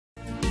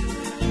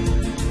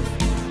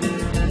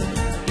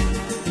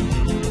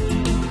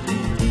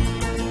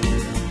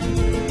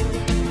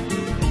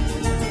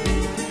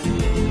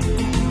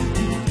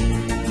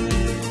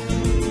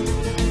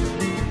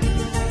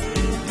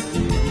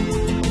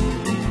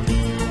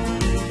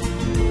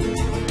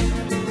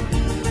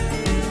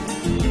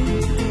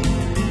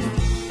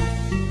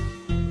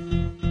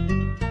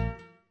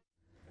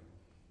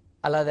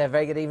Hello there,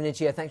 very good evening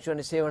to you. Thanks for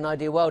joining us here on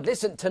Ideal World.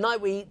 Listen, tonight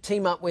we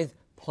team up with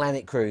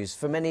Planet Cruise.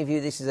 For many of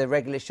you, this is a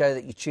regular show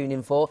that you tune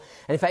in for.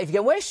 And in fact, if you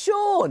go, where's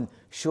Sean?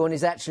 Sean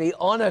is actually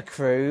on a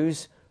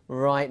cruise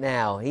right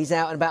now. He's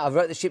out and about. I've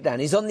wrote the ship down.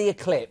 He's on the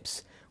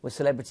Eclipse with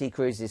Celebrity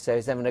Cruises, so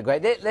he's having a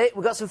great...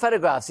 We've got some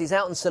photographs. He's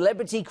out on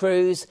Celebrity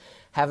Cruise,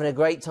 having a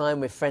great time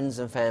with friends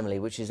and family,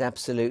 which is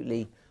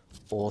absolutely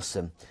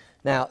awesome.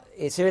 Now,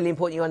 it's really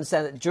important you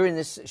understand that during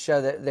this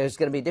show that there's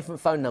going to be a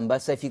different phone number.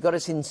 So if you've got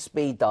us in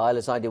speed dial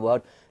as Ideal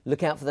World,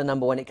 look out for the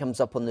number when it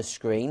comes up on the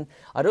screen.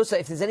 I'd also,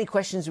 if there's any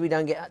questions we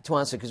don't get to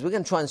answer, because we're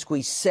going to try and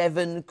squeeze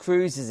 7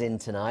 cruises in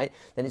tonight,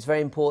 then it's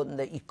very important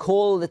that you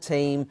call the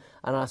team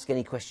and ask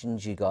any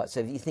questions you got.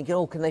 So if you're thinking,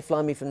 oh, can they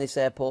fly me from this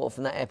airport or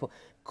from that airport?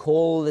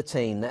 Call the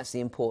team. That's the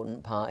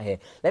important part here.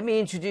 Let me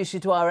introduce you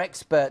to our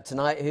expert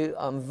tonight, who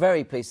I'm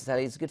very pleased to tell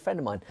you is a good friend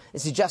of mine.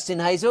 This is Justin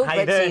Hazel. How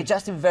you doing? To see you,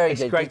 Justin. Very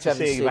it's good. Great to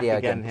see you back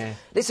again here.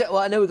 Listen, well,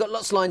 I know we've got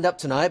lots lined up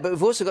tonight, but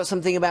we've also got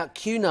something about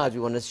Cunard we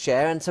want to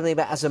share and something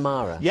about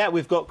Azamara. Yeah,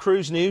 we've got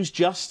cruise news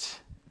just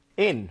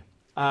in.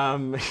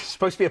 It's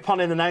supposed to be a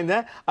pun in the name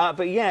there.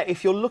 But yeah,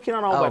 if you're looking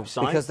on our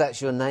website... because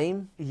that's your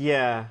name?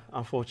 Yeah,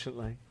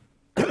 unfortunately.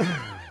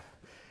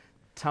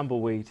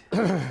 Tumbleweed.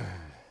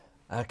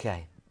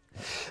 OK.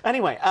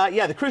 Anyway,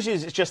 yeah, the cruise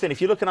news is just in.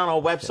 If you're looking on our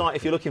website,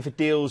 if you're looking for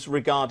deals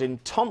regarding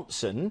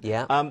Thompson,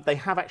 they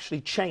have actually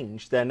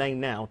changed their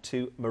name now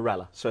to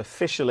Morella. So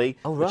officially,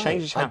 the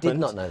change has happened. I did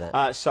not know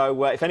that.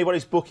 So if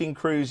anybody's booking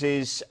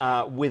cruises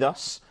with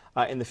us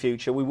in the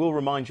future, we will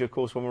remind you, of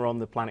course, when we're on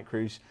the Planet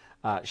Cruise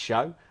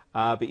show.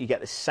 But you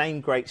get the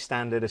same great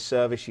standard of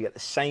service, you get the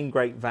same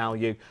great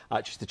value,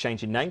 just a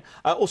change in name.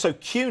 Also,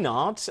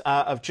 Cunard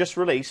have just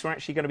released, we're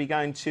actually going to be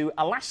going to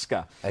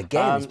Alaska.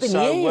 Again, it's been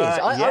years.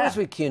 I was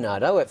with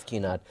Cunard, I worked for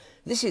Cunard.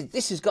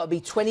 This has got to be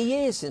 20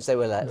 years since they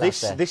were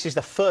last there. This is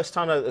the first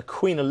time that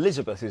Queen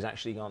Elizabeth has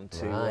actually gone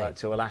to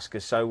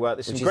Alaska. So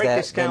there's some great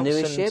discounts.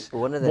 Their newest ship?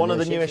 One of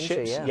the newest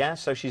ships, yeah.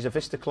 So she's a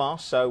Vista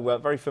class, so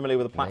very familiar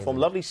with the platform.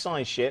 Lovely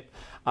size ship.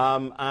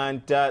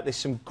 And there's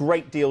some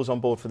great deals on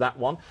board for that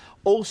one.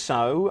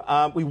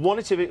 Also, we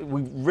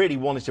really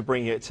wanted to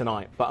bring it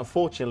tonight, but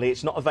unfortunately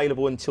it's not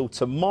available until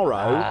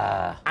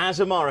tomorrow.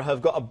 Azamara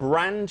have got a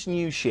brand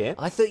new ship.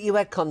 I thought you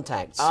had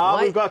contacts.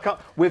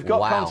 We've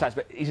got contacts,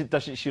 but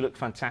doesn't she look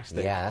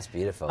fantastic? Yeah, that's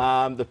beautiful.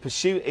 The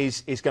Pursuit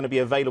is going to be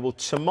available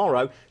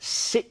tomorrow.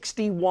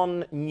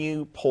 61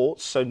 new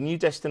ports, so new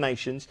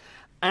destinations.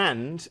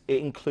 And it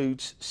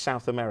includes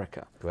South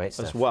America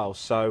as well.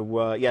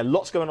 So, yeah,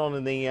 lots going on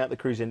in the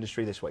cruise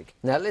industry this week.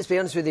 Now, let's be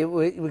honest with you,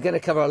 we're going to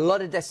cover a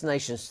lot of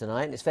destinations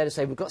tonight, and it's fair to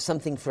say we've got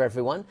something for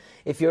everyone.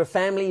 If you're a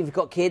family, you've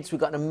got kids,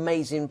 we've got an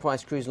amazing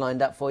price cruise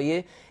lined up for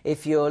you.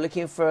 If you're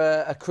looking for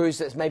a cruise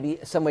that's maybe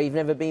somewhere you've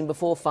never been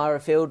before, far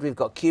afield, we've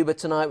got Cuba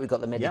tonight, we've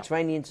got the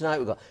Mediterranean tonight,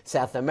 we've got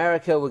South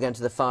America, we're going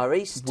to the Far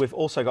East. We've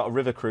also got a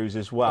river cruise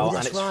as well,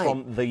 and it's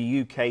from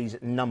the UK's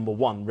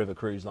 #1 river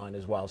cruise line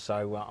as well.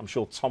 So I'm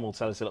sure Tom will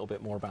tell us a little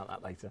bit more about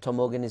that later. Tom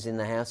Morgan is in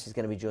the house. He's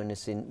going to be joining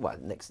us in, well,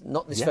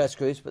 not this first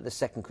cruise, but the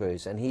second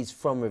cruise. And he's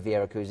from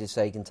Riviera Cruises,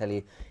 so he can tell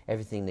you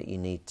everything that you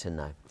need to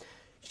know.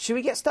 Should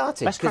we get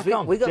started? Let's crack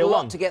on. We've got a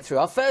lot to get through.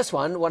 Our first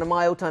one of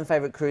my all-time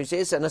favourite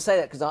cruises, and I say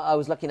that because I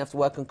was lucky enough to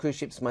work on cruise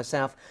ships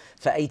myself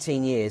for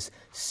 18 years.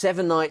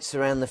 7 nights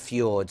around the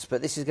fjords,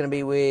 but this is going to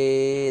be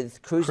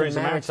with Cruise and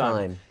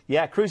Maritime.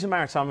 Yeah, Cruise and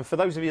Maritime, and for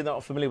those of you that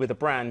are familiar with the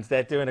brand,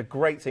 they're doing a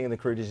great thing in the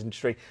cruise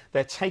industry.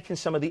 They're taking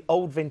some of the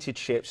old vintage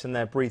ships and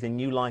they're breathing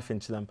new life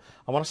into them.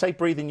 I want to say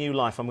breathing new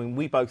life, I mean,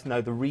 we both know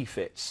the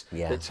refits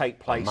that take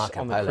place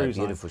on the cruise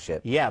line. Beautiful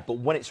ship. Yeah, but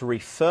when it's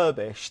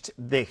refurbished,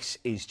 this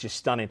is just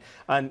stunning.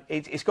 And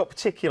it's got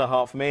particular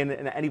heart for me, and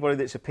anybody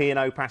that's a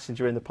P&O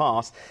passenger in the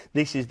past,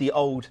 this is the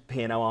old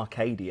P&O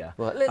Arcadia.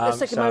 Well, let's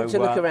take a moment to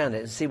look around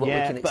it and see what we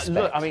can expect.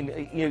 But look, I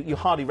mean, you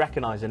hardly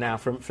recognise her now.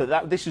 For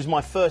that, this was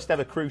my first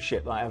ever cruise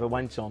ship that I ever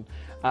went on.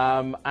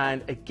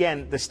 And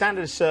again, the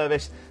standard of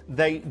service,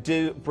 they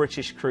do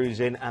British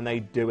cruising and they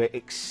do it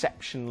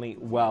exceptionally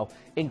well.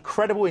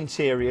 Incredible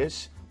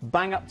interiors,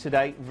 bang up to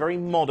date, very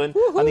modern.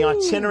 And the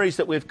itineraries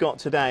that we've got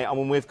today, I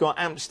mean, we've got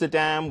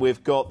Amsterdam,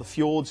 we've got the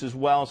fjords as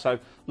well, so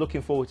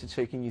looking forward to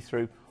taking you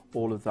through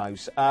all of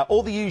those.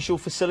 All the usual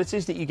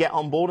facilities that you get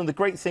on board, and the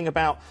great thing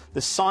about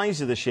the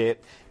size of the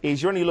ship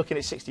is you're only looking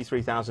at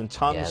 63,000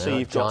 tonnes, so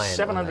you've got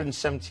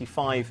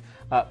 775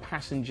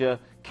 passenger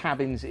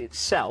cabins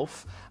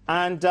itself.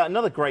 And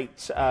another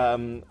great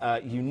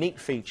unique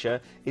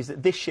feature is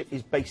that this ship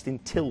is based in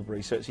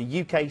Tilbury, so it's a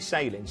UK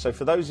sailing. So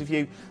for those of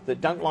you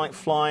that don't like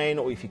flying,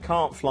 or if you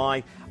can't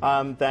fly,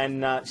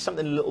 then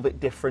something a little bit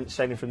different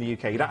sailing from the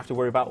UK. You don't have to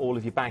worry about all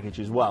of your baggage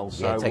as well.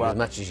 So take as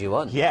much as you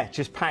want. Yeah,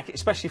 just pack it,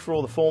 especially for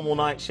all the formal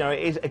nights. You know,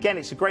 again,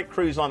 it's a great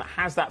cruise line that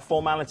has that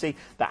formality,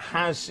 that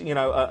has, you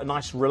know, a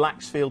nice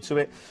relaxed feel to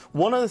it.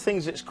 One of the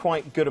things that's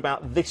quite good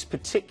about this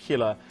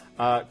particular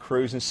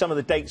cruise, and some of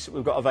the dates that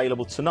we've got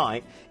available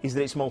tonight is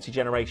that it's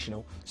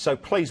multi-generational. So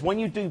please, when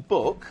you do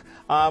book,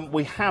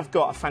 we have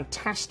got a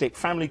fantastic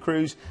family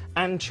cruise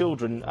and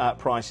children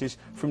prices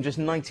from just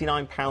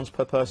 £99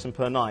 per person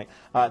per night.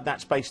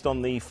 That's based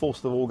on the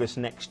 4th of August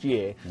next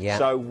year. Yeah.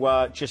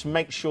 So just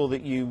make sure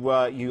that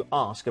you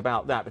ask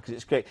about that, because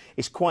it's great.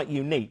 It's quite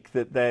unique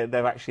that they've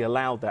actually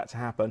allowed that to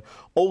happen.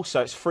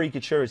 Also, it's free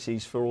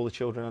gratuities for all the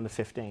children under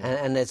 15.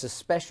 And there's a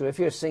special, if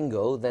you're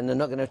single, then they're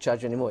not going to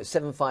charge you anymore. It's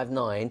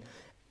 $759.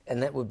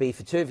 And that would be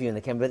for 2 of you in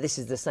the camper, but this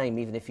is the same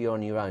even if you're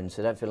on your own.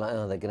 So don't feel like,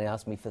 oh, they're going to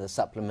ask me for the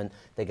supplement,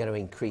 they're going to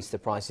increase the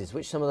prices,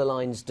 which some of the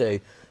lines do,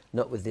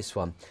 not with this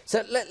one.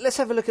 So let's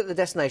have a look at the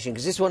destination,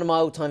 because this is one of my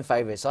all-time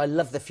favourites. I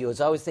love the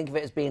fjords. I always think of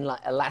it as being like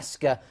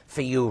Alaska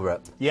for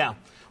Europe. Yeah.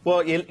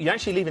 Well, you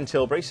actually leave in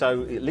Tilbury, so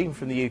leaving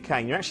from the UK,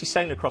 and you're actually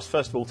sailing across,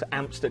 first of all, to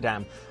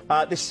Amsterdam.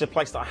 This is a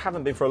place that I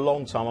haven't been for a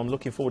long time. I'm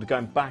looking forward to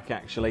going back,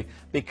 actually,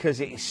 because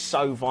it is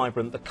so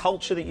vibrant. The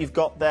culture that you've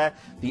got there,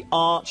 the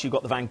arts, you've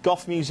got the Van Gogh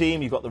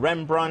Museum, you've got the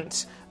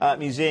Rembrandt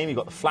Museum, you've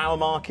got the flower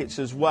markets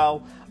as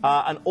well,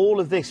 and all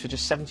of this for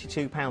just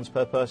 £72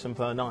 per person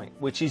per night,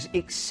 which is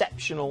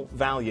exceptional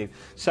value.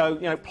 So,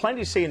 you know,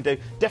 plenty to see and do.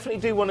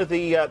 Definitely do one of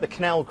the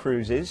canal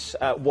cruises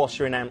whilst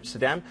you're in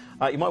Amsterdam.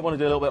 You might want to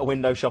do a little bit of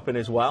window shopping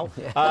as well.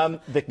 Yeah.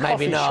 The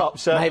coffee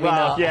shops, maybe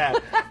not. Yeah.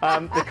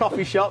 The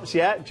coffee shops,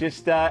 yeah,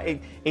 just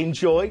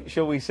enjoy,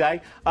 shall we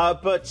say?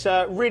 But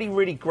really,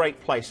 really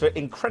great place. So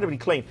incredibly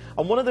clean.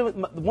 And one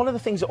of the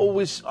things that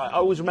I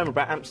always remember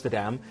about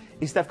Amsterdam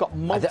is they've got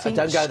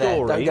multi-story.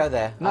 Don't go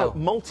there. No,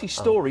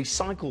 multi-story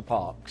cycle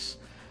parks.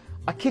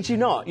 I kid you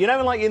not. You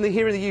know, like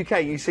here in the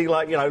UK, you see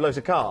like, you know, loads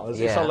of cars.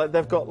 Yeah. It's like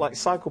they've got like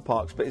cycle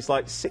parks, but it's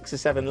like 6 or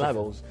 7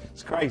 levels.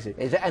 It's crazy.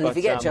 And if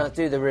you get a chance,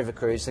 do the river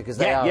cruise, because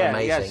they are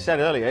amazing. Yeah, as I said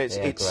earlier, it's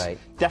great.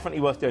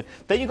 Definitely worth doing.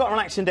 Then you've got a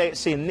relaxing day at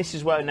sea, and this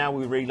is where now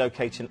we're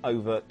relocating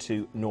over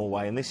to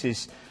Norway. And this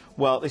is,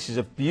 well, this is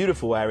a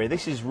beautiful area.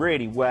 This is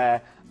really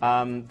where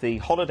the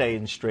holiday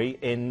industry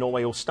in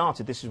Norway all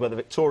started. This is where the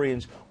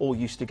Victorians all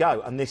used to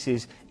go, and this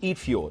is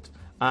Fjord.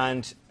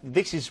 And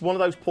this is one of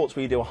those ports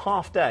where you do a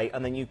half day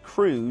and then you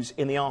cruise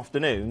in the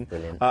afternoon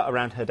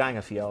around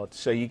Hardangerfjord.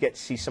 So you get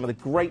to see some of the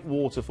great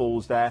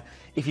waterfalls there.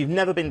 If you've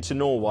never been to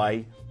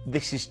Norway,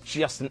 this is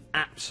just an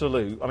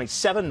absolute, I mean,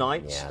 7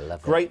 nights. Yeah, I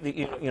love great that,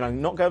 you know,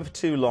 not going for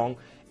too long.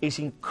 It's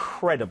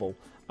incredible.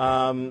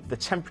 The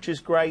temperature's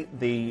great.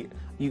 You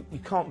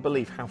can't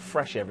believe how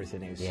fresh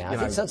everything is. Yeah, I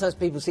think sometimes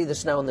people see the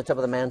snow on the top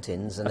of the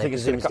mountains and they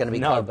presume it's going to be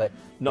cold, cold, but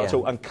not at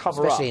all. And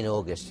cover especially up. in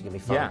August, it's going to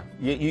be fun.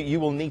 Yeah, you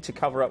will need to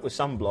cover up with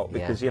sunblock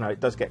because, you know, it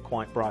does get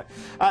quite bright.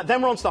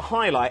 Then we're on to the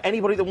highlight.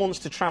 Anybody that wants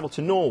to travel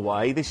to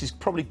Norway, this has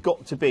probably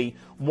got to be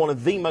one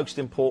of the most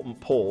important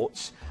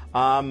ports,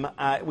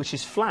 which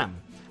is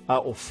Flam.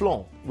 Or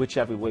Flan,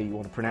 whichever way you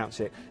want to pronounce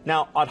it.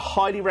 Now, I'd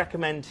highly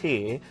recommend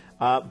here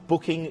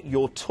booking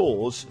your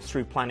tours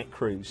through Planet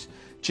Cruise.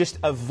 Just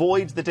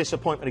avoid the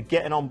disappointment of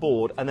getting on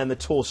board and then the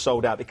tour's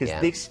sold out, because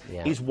this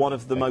is one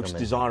of the most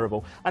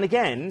desirable. And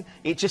again,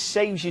 it just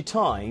saves you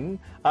time.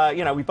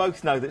 You know, we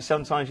both know that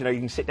sometimes, you know, you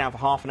can sit down for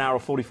half an hour or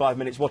 45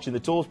 minutes watching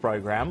the tours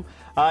programme.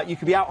 You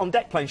could be out on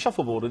deck playing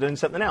shuffleboard or doing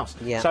something else.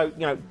 Yeah. So,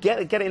 you know,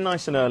 get in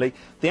nice and early.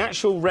 The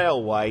actual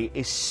railway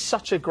is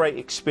such a great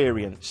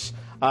experience.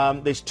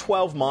 There's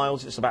 12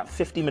 miles, it's about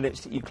 50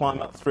 minutes that you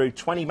climb up through,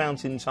 20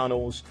 mountain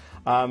tunnels.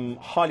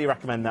 Highly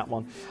recommend that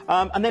one.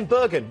 And then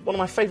Bergen, one of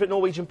my favourite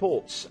Norwegian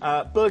ports.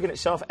 Bergen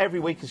itself,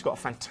 every week, has got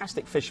a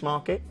fantastic fish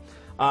market.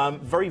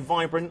 Very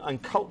vibrant, and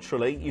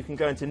culturally, you can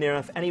go into near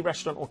enough any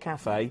restaurant or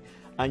cafe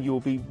and you will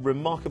be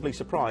remarkably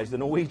surprised. The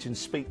Norwegians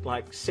speak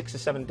like 6 or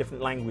 7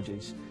 different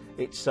languages.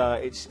 It's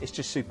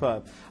just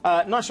superb.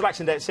 Nice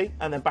relaxing day at sea,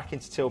 and then back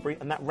into Tilbury,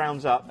 and that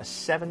rounds up a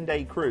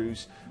 7-day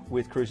cruise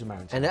with Cruise and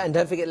Maritime. And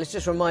don't forget, let's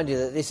just remind you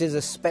that this is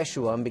a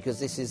special one, because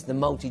this is the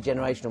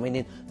multi-generational,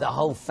 meaning the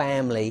whole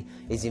family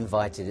is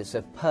invited. It's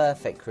a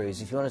perfect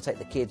cruise. If you want to take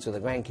the kids or the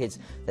grandkids,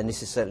 then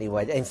this is certainly a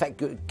way. In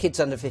fact, kids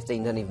under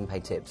 15 don't even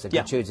pay tips, so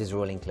gratuities are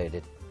all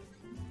included.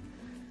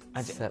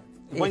 And so,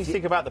 when you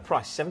think about the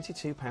price,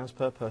 £72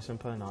 per person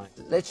per night.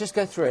 Let's just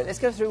go through it. Let's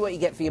go through what you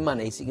get for your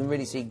money, so you can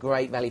really see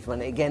great value for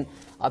money. Again,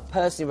 I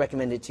personally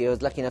recommend it to you. I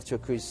was lucky enough to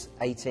cruise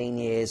 18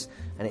 years,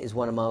 and it is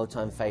one of my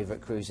all-time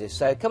favourite cruises.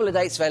 So a couple of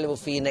dates available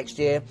for you next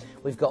year.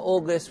 We've got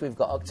August, we've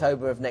got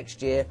October of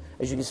next year.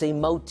 As you can see,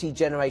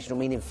 multi-generational,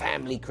 meaning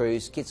family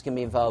cruise. Kids can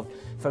be involved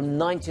from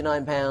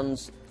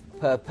 £99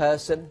 per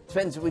person.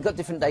 Depends, we've got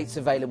different dates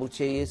available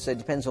to you, so it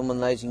depends on one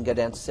of those. You can go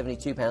down to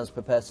 £72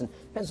 per person.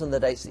 Depends on the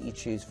dates that you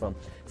choose from.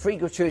 Free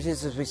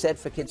gratuities, as we said,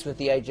 for kids with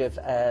the age of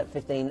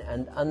 15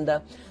 and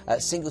under.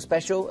 Single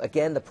special,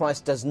 again, the price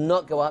does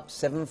not go up,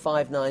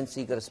 $759, so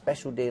you've got a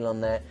special deal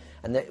on there.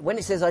 And when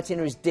it says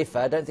itineraries differ,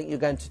 I don't think you're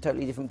going to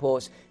totally different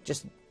ports.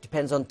 Just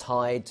depends on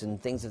tides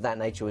and things of that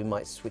nature. We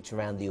might switch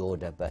around the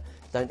order, but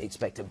don't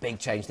expect a big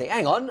change. Think,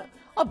 hang on,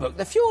 I booked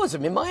the Fjords,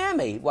 I'm in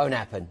Miami. Won't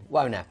happen,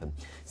 won't happen.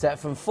 So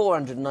from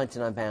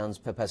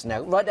 £499 per person.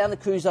 Now, write down the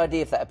cruise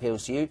ID if that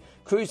appeals to you.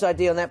 Cruise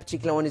ID on that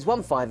particular one is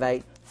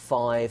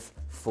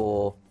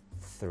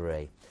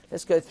 158543.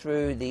 let's go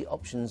through the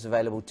options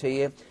available to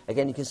you.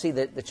 Again, you can see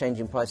the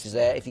changing prices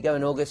there. If you go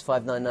in August,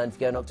 $599. If you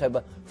go in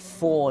October,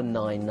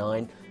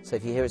 $499. So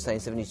if you hear it saying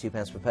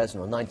 £72 per person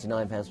or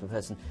 £99 per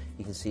person,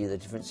 you can see the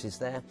differences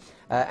there.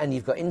 And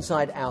you've got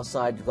inside,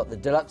 outside, you've got the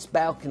deluxe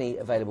balcony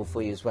available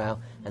for you as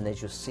well, and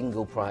there's your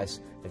single price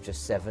of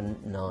just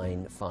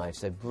 $795.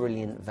 So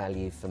brilliant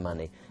value for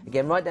money.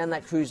 Again, write down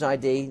that cruise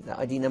ID, that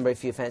ID number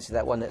if you fancy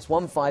that one. That's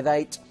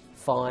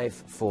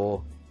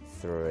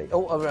 158543.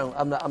 Oh,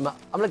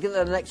 I'm looking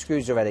at the next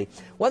cruise already.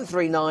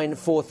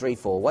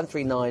 139434.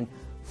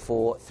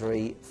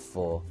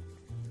 139434.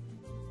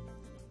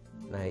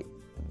 Now,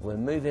 we're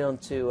moving on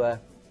to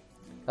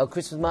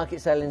Christmas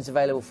market sailings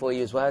available for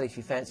you as well if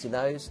you fancy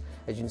those.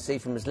 As you can see,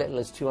 from as little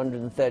as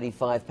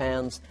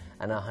 £235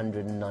 and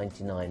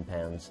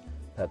 £199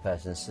 per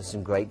person. So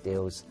some great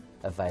deals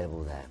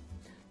available there.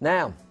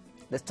 Now,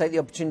 let's take the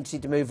opportunity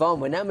to move on.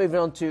 We're now moving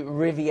on to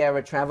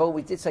Riviera travel.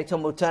 We did say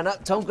Tom will turn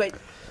up. Tom, great.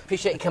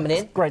 Appreciate you coming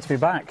in. Great to be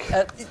back.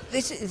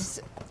 This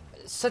is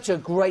such a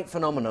great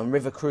phenomenon,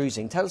 river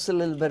cruising. Tell us a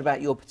little bit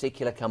about your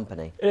particular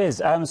company. It is.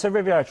 So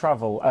Riviera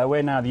Travel,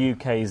 we're now the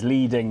UK's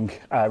leading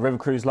river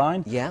cruise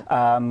line,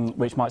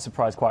 which might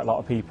surprise quite a lot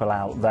of people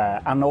out there.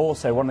 And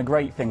also, one of the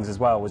great things as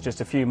well was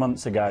just a few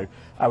months ago,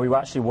 we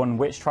actually won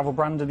Which Travel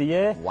Brand of the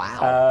Year.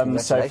 Wow!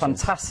 So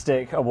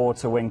fantastic award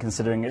to win,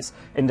 considering it's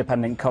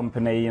independent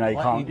company. You know, you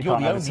can't the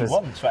only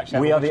one to actually.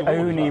 We are the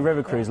only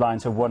river cruise line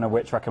to have won a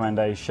Which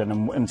recommendation,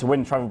 and to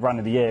win Travel Brand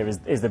of the Year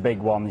is the big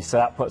one. So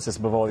that puts us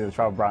above all the other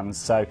travel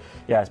brands. So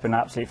yeah, it's been an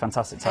absolutely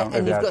fantastic time.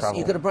 And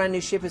you've got a brand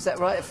new ship, is that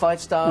right? A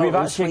 5-star. We've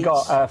actually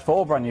got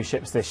 4 brand new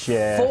ships this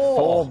year.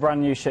 4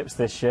 brand new ships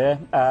this year,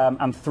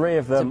 and 3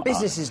 of them. So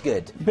business is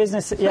good.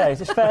 Business, yeah,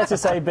 it's fair to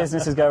say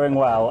business is going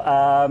well.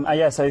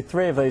 Yeah, so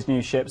 3 of those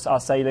new ships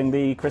are sailing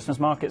the Christmas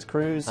markets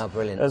cruise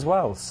as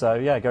well. So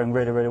yeah, going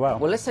really, really well.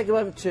 Well, let's take a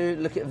moment to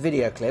look at a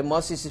video clip. And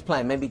whilst this is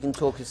playing, maybe you can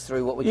talk us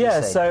through what we can see.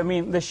 Yeah, so I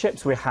mean, the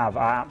ships we have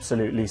are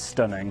absolutely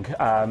stunning.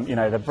 You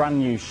know, they're brand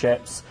new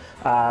ships.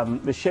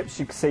 The ships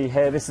you can see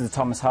here, this is the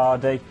Thomas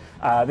Hardy.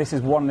 This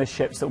is one of the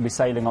ships that will be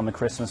sailing on the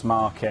Christmas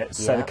market.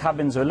 So the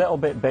cabins are a little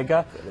bit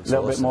bigger, a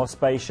little bit more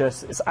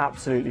spacious. It's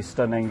absolutely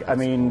stunning. I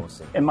mean,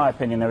 in my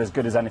opinion, they're as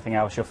good as anything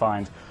else you'll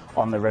find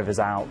on the rivers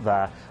out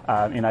there.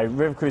 You know,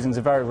 river cruising is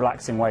a very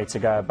relaxing way to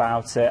go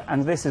about it,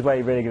 and this is where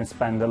you're really going to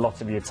spend a lot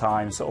of your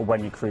time, sort of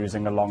when you're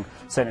cruising along,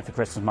 certainly for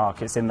Christmas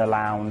markets, in the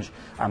lounge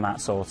and that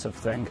sort of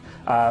thing.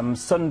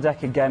 Sun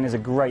deck again is a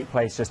great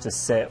place just to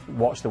sit,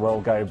 watch the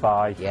world go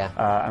by,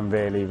 and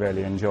really,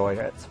 really enjoy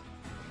it.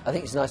 I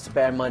think it's nice to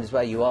bear in mind as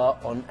well, you are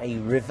on a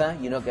river,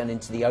 you're not going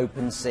into the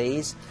open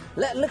seas.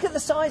 Look at the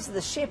size of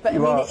the ship. I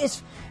mean, it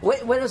is,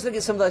 when I was looking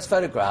at some of those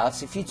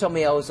photographs, if you told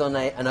me I was on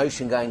an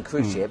ocean-going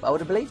cruise ship, I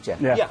would have believed you.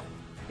 Yeah,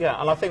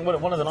 and I think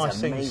one of the nice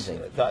things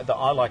that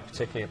I like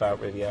particularly about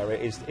Riviera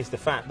is the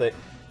fact that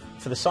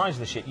for the size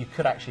of the ship, you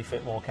could actually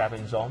fit more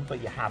cabins on, but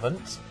you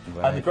haven't.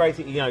 Right. And the great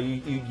thing, you know,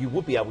 you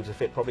would be able to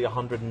fit probably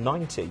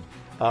 190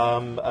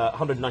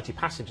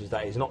 passengers,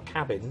 that is, not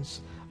cabins.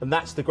 And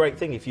that's the great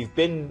thing. If you've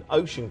been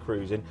ocean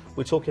cruising,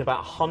 we're talking about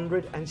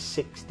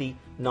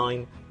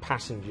 169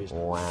 passengers,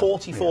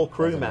 44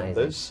 crew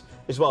members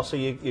as well. So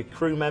your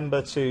crew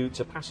member to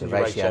passenger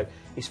ratio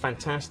is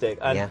fantastic.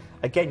 And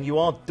again, you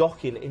are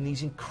docking in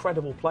these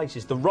incredible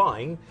places. The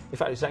Rhine, in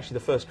fact, it's actually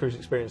the first cruise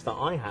experience that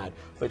I had,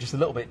 but just a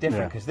little bit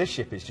different because this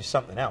ship is just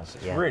something else.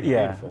 It's really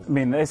beautiful. I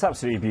mean, it's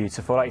absolutely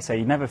beautiful. Like you say,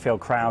 you never feel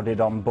crowded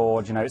on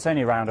board. You know, it's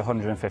only around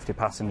 150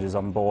 passengers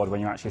on board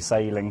when you're actually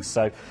sailing,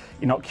 so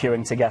you're not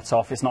queuing to get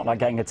off. It's not like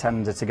getting a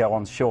tender to go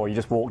on shore. You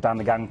just walk down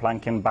the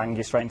gangplank and bang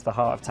you straight into the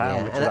heart of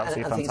town, which is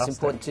absolutely fantastic. I think it's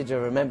important to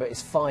remember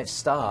it's 5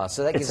 stars,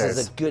 so that gives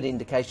us a good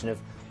indication of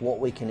what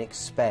we can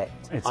expect.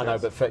 I know,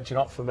 but do you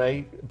know what, for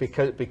me,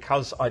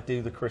 because I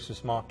do the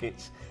Christmas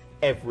markets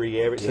every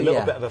year, it's a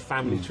little bit of a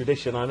family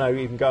tradition. I know,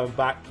 even going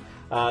back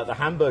the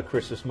Hamburg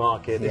Christmas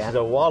market, this is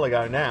a while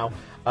ago now.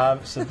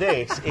 So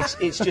this,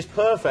 it's just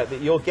perfect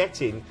that you're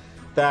getting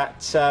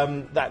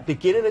that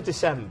beginning of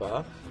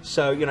December.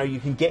 So, you know, you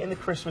can get in the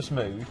Christmas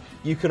mood.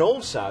 You can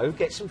also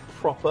get some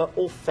proper,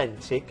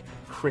 authentic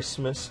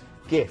Christmas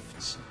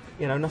gifts.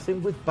 You know,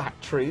 nothing with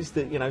batteries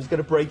that, you know, is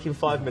going to break in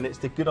 5 minutes.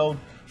 The good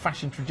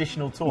old-fashioned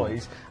traditional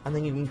toys, and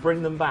then you can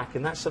bring them back,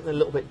 and that's something a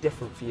little bit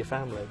different for your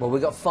family. Well,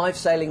 we've got 5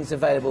 sailings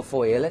available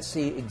for you. Let's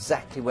see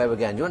exactly where we're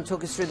going. Do you want to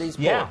talk us through these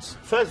ports?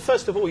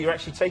 First of all, you're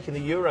actually taking the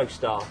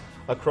Eurostar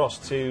across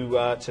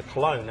to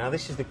Cologne. Now,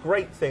 this is the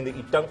great thing, that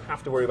you don't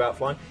have to worry about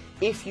flying.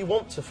 If you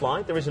want to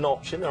fly, there is an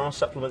option. There are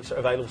supplements that are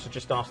available, so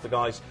just ask the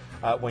guys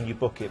when you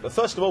book it. But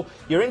first of all,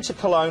 you're into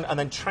Cologne and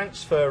then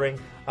transferring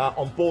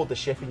on board the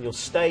ship, and you'll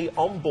stay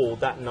on board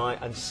that night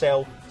and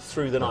sail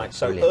through the night.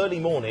 So early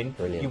morning,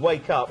 you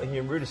wake up and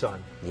you're in Rudolph.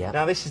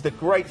 Now, this is the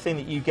great thing,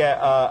 that you get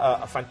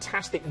a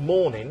fantastic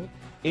morning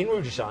in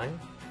Rudolph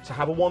to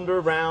have a wander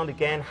around,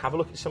 again, have a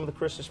look at some of the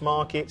Christmas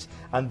markets,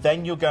 and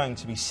then you're going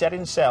to be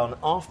setting sail, and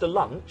after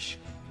lunch,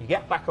 you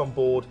get back on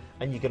board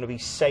and you're going to be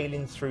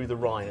sailing through the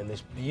Rhine in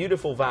this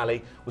beautiful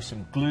valley with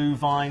some glue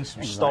vines,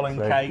 some stollen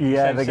cake.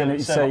 Yeah, they're going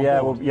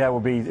to. We'll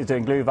be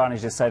doing glue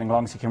vines, just sailing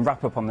along, so you can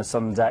wrap up on the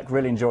sun deck,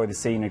 really enjoy the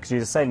scenery, because you're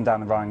just sailing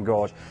down the Rhine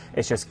Gorge.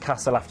 It's just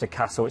castle after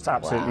castle. It's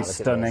absolutely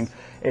stunning.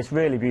 It's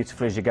really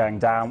beautiful as you're going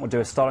down. We'll do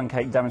a stollen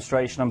cake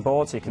demonstration on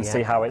board, so you can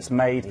see how it's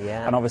made.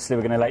 And obviously,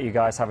 we're going to let you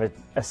guys have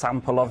a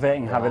sample of it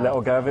and have a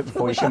little go of it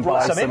before you can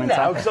buy some in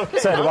town. So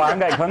do I. I'm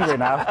getting hungry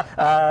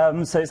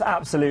now. So it's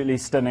absolutely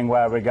stunning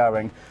where we're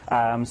going.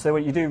 So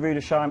what you do,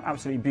 Rüdesheim,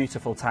 absolutely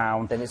beautiful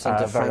town. Then it's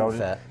into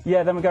Frankfurt.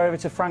 Yeah, then we go over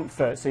to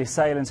Frankfurt. So you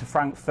sail into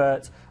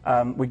Frankfurt.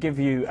 We give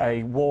you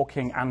a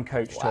walking and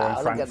coach tour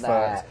in Frankfurt. Look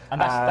at that.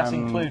 And that's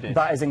included?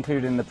 That is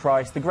included in the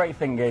price. The great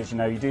thing is,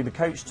 you do the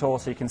coach tour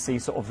so you can see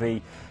sort of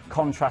the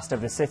contrast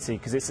of the city,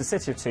 because it's a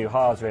city of two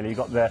halves, really. You've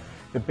got the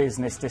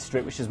business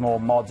district, which is more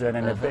modern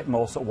and a bit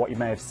more sort of what you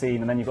may have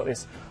seen, and then you've got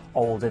this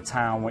older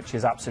town, which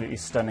is absolutely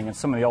stunning, and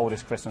some of the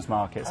oldest Christmas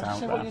markets out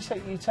there. What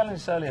you were telling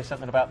us earlier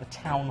something about the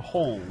town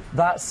hall.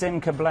 That's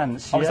in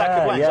Koblenz. Oh, is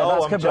that Koblenz? Yeah, I'm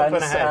that's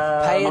jumping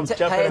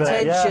Koblenz.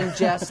 Pay attention,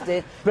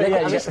 Justin.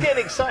 I'm just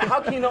getting excited.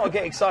 How can you not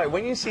get excited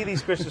when you see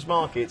these Christmas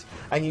markets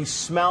and you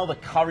smell the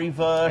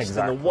currywurst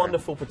and the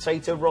wonderful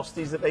potato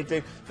rosties that they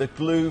do, the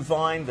glue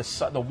vine,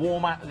 the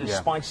warm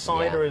spice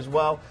cider as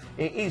well.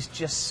 It is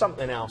just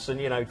something else,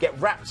 and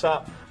get wrapped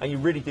up, and you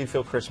really do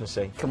feel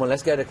Christmassy. Come on,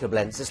 let's go to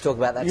Koblenz. Let's talk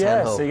about that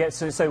town hall.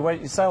 So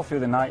when you sail through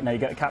the night, you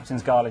get the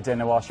captain's gala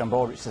dinner whilst you're on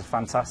board, which is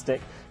fantastic.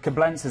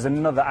 Koblenz is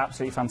another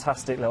absolutely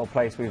fantastic little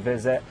place we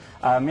visit.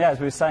 As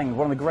we were saying,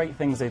 one of the great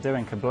things they do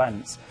in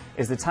Koblenz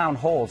is the town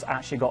hall's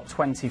actually got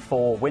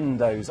 24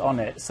 windows on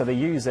it, so they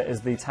use it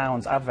as the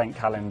town's advent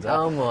calendar.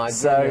 Oh my goodness.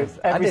 So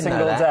every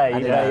single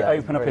day they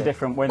open up a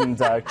different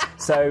window.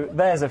 So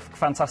there's a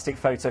fantastic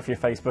photo for your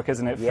Facebook,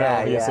 isn't it, Phil?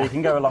 Yeah. So you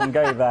can go along,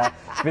 go there,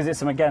 visit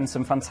some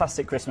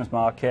fantastic Christmas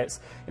markets,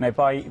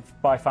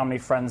 buy family,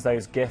 friends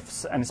those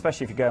gifts, and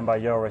especially if you're going by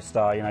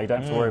Eurostar, you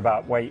don't have to worry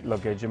about weight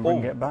luggage and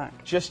bring it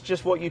back.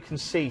 Just what you can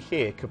see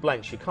here,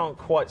 Koblenz, you can't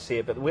quite see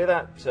it, but with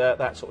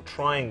that sort of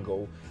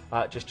triangle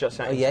just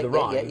out into the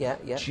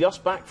Rhine.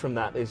 Just back from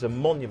that, there's a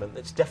monument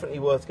that's definitely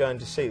worth going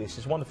to see. This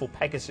is a wonderful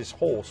Pegasus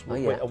horse,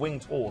 a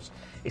winged horse.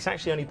 It's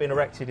actually only been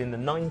erected in the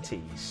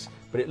 90s,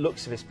 but it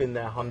looks as if it's been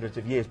there hundreds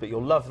of years. But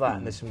you'll love that,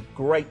 and there's some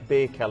great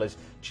beer cellars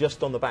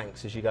just on the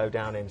banks as you go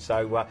down in.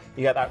 So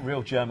you get that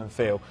real German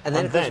feel. And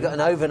then, you've got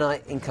an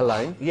overnight in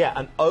Cologne. Yeah,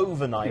 an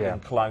overnight in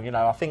Cologne.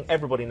 I think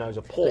everybody knows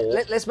a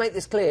port. Let's make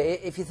this clear.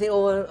 If you think,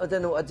 I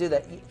don't know what I'd do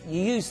that,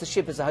 you use the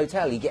ship as a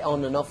hotel. You get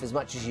on and off as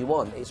much as you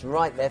want. It's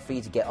right there for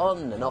you to get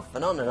on and off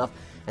and on and off.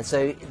 And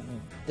so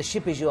the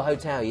ship is your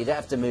hotel. You don't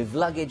have to move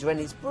luggage or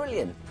anything. It's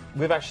brilliant.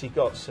 We've actually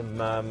got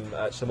some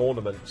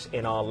ornaments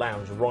in our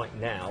lounge right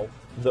now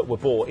that were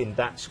bought in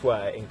that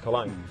square in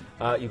Cologne.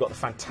 You've got the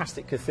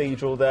fantastic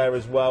cathedral there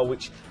as well,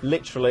 which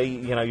literally,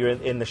 you're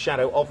in the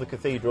shadow of the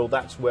cathedral.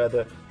 That's where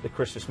the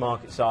Christmas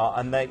markets are.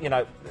 And they,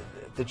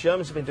 the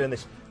Germans have been doing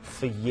this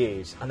for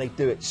years, and they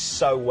do it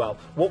so well.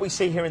 What we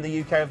see here in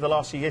the UK over the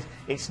last few years,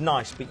 it's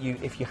nice, but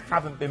if you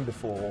haven't been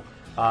before,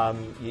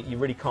 you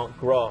really can't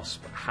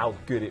grasp how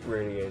good it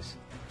really is.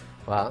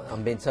 Well,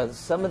 I'm being told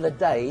some of the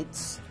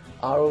dates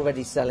are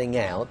already selling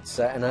out,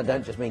 and I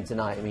don't just mean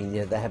tonight, I mean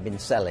they have been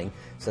selling,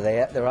 so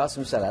there are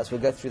some sellouts.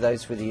 We'll go through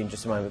those with you in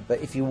just a moment,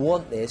 but if you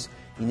want this,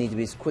 you need to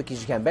be as quick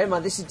as you can. Bear in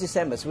mind, this is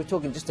December, so we're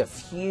talking just a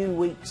few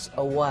weeks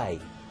away,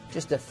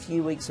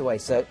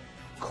 so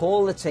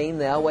call the team.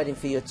 They are waiting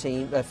for your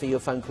for your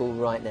phone call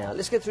right now.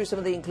 Let's go through some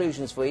of the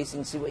inclusions for you so you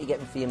can see what you're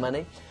getting for your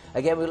money.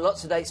 Again, we've got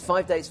lots of dates,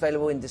 5 dates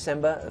available in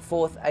December,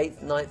 4th,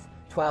 8th, 9th,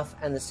 12th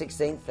and the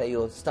 16th. They're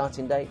your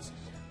starting dates.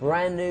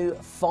 Brand new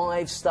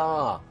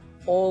 5-star,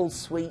 all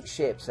suite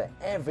ships, so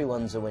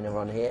everyone's a winner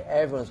on here.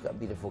 Everyone's got a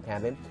beautiful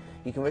cabin.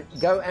 You can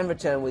go and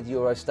return with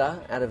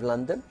Eurostar out of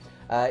London.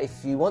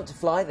 If you want to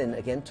fly, then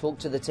again, talk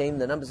to the team.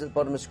 The number's at the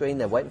bottom of the screen.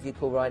 They're waiting for your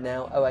call right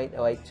now,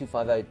 0808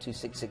 250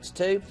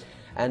 2662.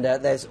 And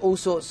there's all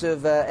sorts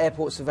of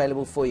airports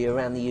available for you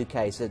around the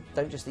UK, so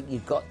don't just think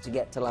you've got to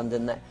get to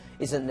London. That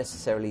isn't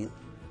necessarily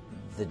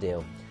the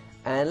deal.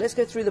 And let's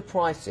go through the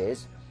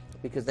prices,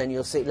 because then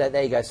you'll see,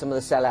 there you go, some of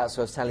the sellouts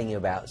I was telling you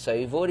about. So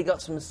you've already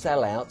got some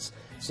sellouts,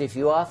 so if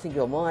you are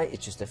thinking, oh,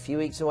 it's just a few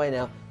weeks away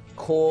now,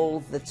 call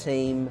the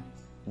team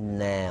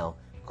now.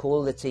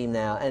 Call the team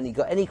now. And you've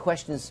got any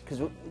questions, because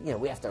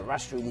we have to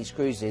rush through these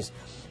cruises,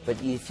 but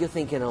if you're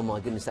thinking, oh my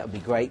goodness, that would be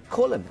great,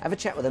 call them, have a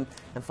chat with them,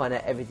 and find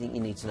out everything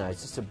you need to know.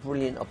 It's just a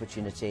brilliant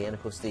opportunity, and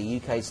of course the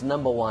UK's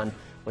 #1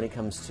 when it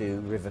comes to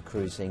river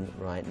cruising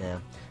right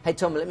now. Hey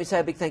Tom, let me say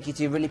a big thank you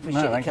to you. Really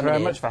appreciate you coming in. Thank you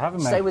very much for having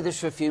me. Stay with us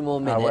for a few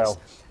more minutes.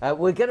 I will.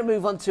 We're going to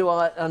move on to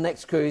our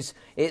next cruise.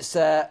 It's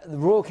the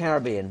Royal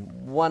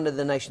Caribbean, one of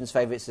the nation's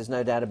favourites, there's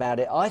no doubt about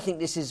it. I think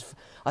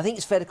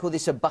it's fair to call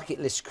this a bucket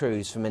list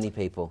cruise for many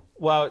people.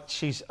 Well,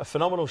 she's a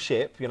phenomenal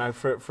ship,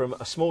 from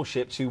a small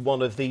ship to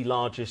one of the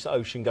largest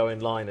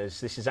ocean-going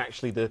liners. This is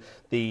actually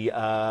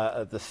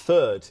the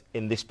third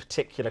in this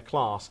particular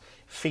class,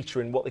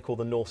 featuring what they call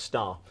the North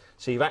Star.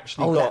 So you've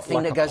actually got that thing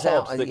like that goes pod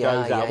out. that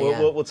goes out.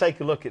 We'll take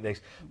a look at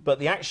this. But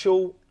the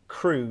actual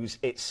cruise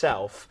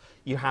itself,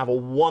 you have a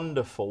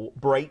wonderful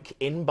break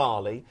in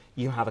Bali,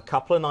 you have a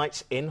couple of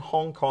nights in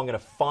Hong Kong in a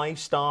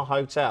 5-star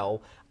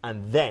hotel,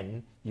 and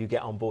then you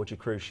get on board your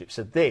cruise ship.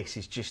 So this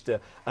is just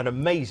an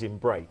amazing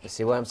break.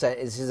 See what I'm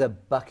saying? This is a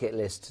bucket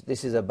list.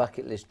 This is a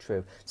bucket list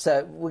trip.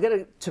 So we're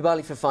going to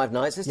Bali for 5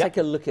 nights. Let's take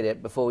a look at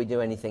it before we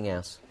do anything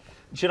else.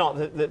 Do you know,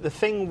 the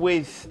thing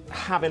with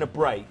having a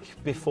break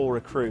before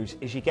a cruise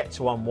is you get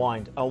to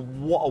unwind.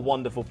 And what a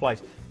wonderful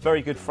place.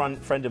 Very good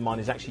friend of mine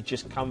has actually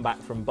just come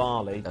back from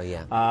Bali. Oh,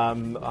 yeah.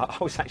 I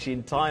was actually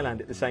in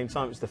Thailand at the same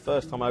time. It's the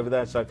first time over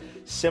there, so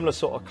similar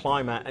sort of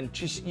climate. And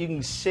just, you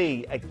can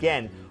see,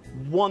 again,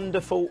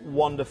 wonderful,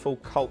 wonderful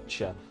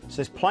culture. So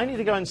there's plenty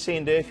to go and see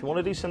and do if you want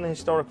to do some of the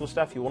historical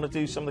stuff, you want to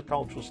do some of the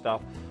cultural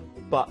stuff.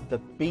 But the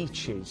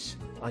beaches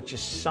are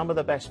just some of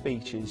the best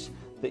beaches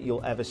that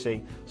you'll ever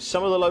see.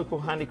 Some of the local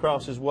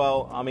handicrafts as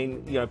well. I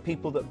mean, you know,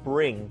 people that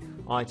bring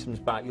items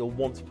back, you'll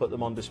want to put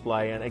them on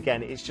display. And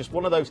again, it's just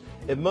one of those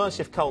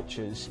immersive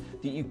cultures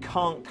that you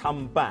can't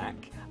come back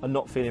and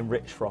not feeling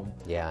rich from.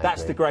 Yeah,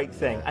 that's the great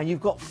thing. Yeah. And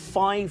you've got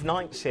 5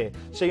 nights here.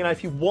 So, you know,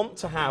 if you want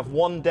to have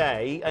one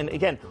day, and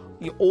again,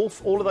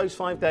 all of those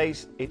 5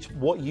 days, it's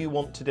what you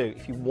want to do.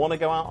 If you want to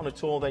go out on a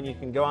tour, then you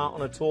can go out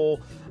on a tour.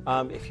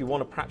 If you want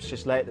to perhaps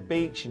just lay at the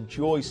beach,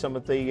 enjoy some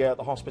of the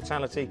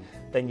hospitality,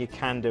 then you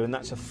can do. And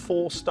that's a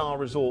 4-star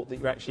resort that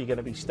you're actually going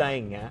to be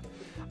staying at.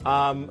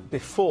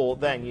 Before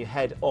then, you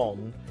head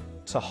on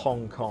to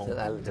Hong Kong. So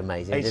that looked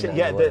amazing, didn't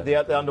it?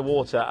 Yeah, the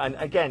underwater. And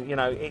again, you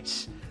know,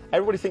 it's...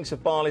 Everybody thinks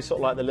of Bali sort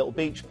of like the little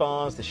beach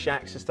bars, the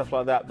shacks and stuff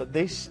like that, but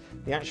the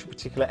actual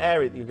particular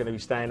area that you're going to be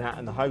staying at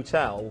and the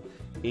hotel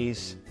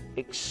is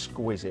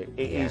exquisite.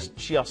 It is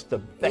just the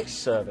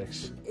best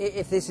service.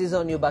 If this is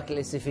on your bucket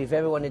list, if you've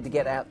ever wanted to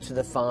get out to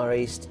the Far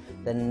East,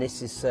 then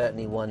this is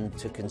certainly one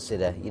to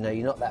consider. You know,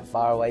 you're not that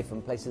far away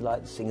from places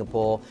like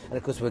Singapore, and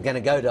of course we're going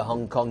to go to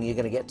Hong Kong. You're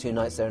going to get 2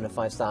 nights there in a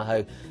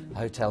 5-star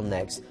hotel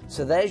next.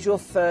 So there's your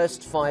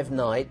first 5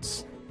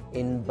 nights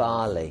in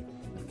Bali.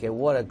 Okay,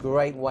 what a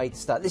great way to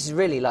start. This is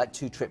really like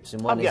 2 trips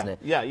in one, isn't it?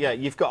 Yeah.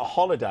 You've got a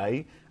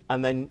holiday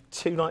and then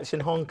 2 nights in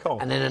Hong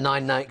Kong. And then a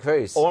 9-night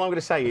cruise. All I'm going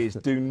to say is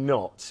do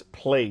not,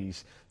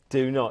 please,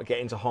 do not get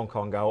into Hong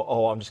Kong and go,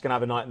 oh, I'm just going to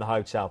have a night in the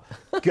hotel.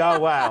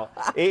 Go out.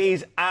 It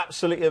is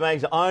absolutely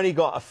amazing. I only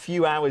got a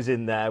few hours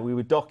in there. We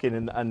were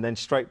docking and then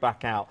straight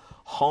back out.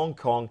 Hong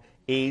Kong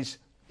is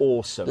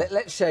awesome.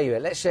 Let's show you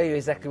it. Let's show you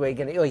exactly where you're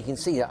going to... Oh, you can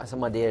see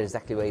some idea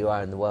exactly where you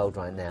are in the world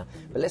right now.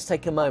 But let's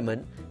take a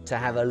moment to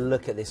have a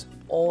look at this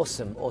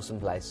awesome, awesome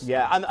place.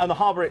 Yeah, and the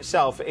harbour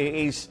itself,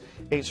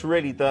 it's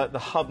really the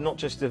hub not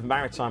just of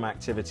maritime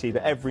activity,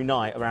 but every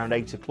night around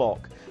 8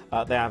 o'clock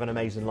they have an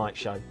amazing light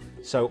show.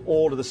 So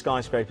all of the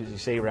skyscrapers you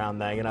see around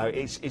there, you know,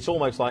 it's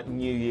almost like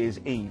New Year's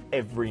Eve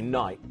every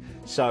night.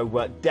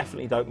 So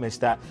definitely don't miss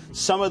that.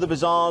 Some of the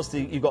bazaars,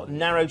 you've got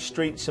narrow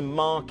streets and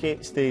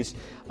markets. There's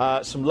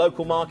some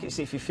local markets.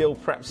 If you feel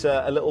perhaps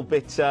a little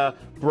bit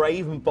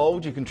brave and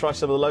bold, you can try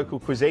some of the local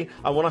cuisine.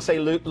 And when I say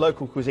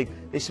local cuisine,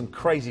 there's some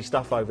crazy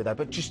stuff over there,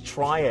 but just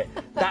try it.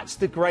 That's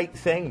the great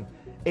thing.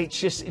 It's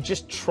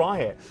just try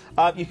it.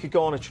 You could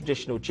go on a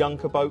traditional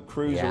junker boat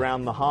cruise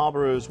around the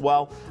harbour as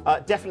well.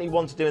 Definitely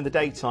one to do in the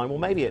daytime, or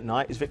maybe at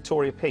night, is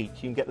Victoria Peak.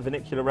 You can get the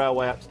vernacular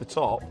railway up to the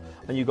top,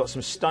 and you've got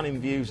some stunning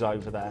views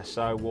over there.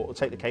 So we'll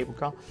take the cable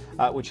car,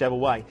 whichever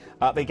way.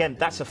 But again,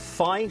 that's a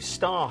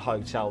 5-star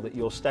hotel that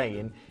you're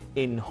staying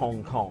in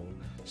Hong Kong.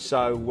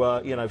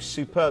 So, you know,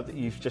 superb that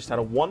you've just had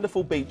a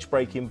wonderful beach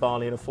break in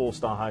Bali in a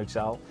 4-star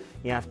hotel.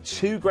 You have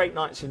 2 great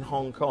nights in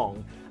Hong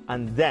Kong.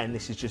 And then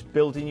this is just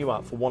building you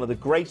up for one of the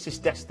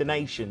greatest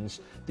destinations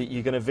that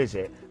you're going to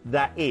visit.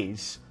 That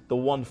is the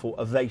wonderful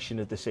Ovation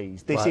of the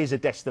Seas. This is a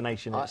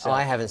destination itself.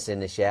 I haven't seen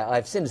this yet.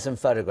 I've seen some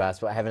photographs,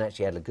 but I haven't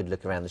actually had a good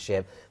look around the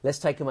ship. Let's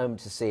take a moment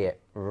to see it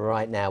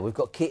right now. We've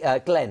got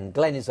Glenn.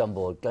 Glenn is on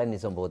board. Glenn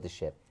is on board the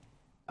ship.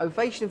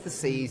 Ovation of the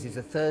Seas is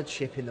the 3rd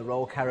ship in the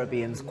Royal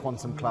Caribbean's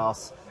Quantum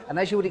class, and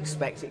as you would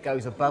expect, it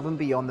goes above and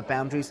beyond the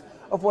boundaries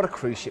of what a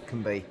cruise ship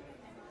can be.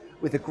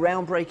 With the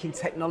groundbreaking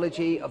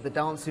technology of the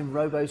dancing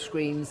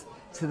robo-screens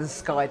to the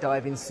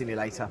skydiving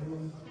simulator.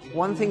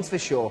 One thing's for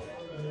sure,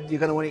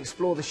 you're going to want to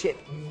explore the ship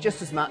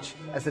just as much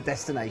as the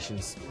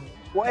destinations.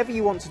 Whatever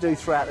you want to do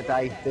throughout the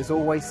day, there's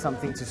always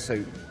something to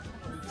suit.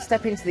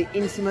 Step into the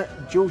intimate,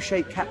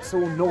 jewel-shaped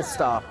capsule North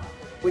Star,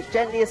 which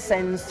gently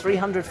ascends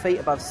 300 feet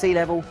above sea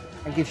level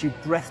and gives you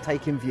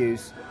breathtaking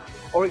views.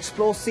 Or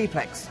explore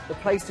Seaplex, the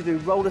place to do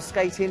roller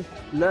skating,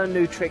 learn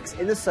new tricks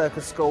in the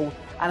circus school,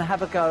 and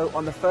have a go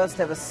on the first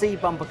ever sea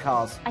bumper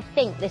cars. I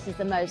think this is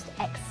the most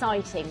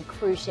exciting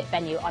cruise ship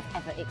venue I've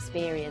ever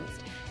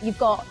experienced. You've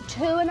got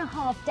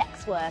 2.5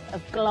 decks worth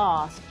of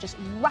glass just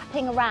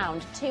wrapping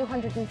around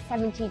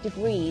 270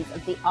 degrees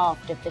of the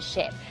aft of the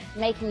ship,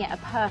 making it a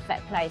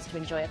perfect place to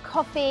enjoy a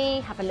coffee,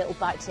 have a little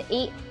bite to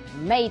eat,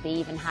 maybe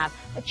even have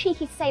a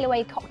cheeky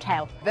sail-away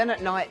cocktail. Then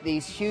at night,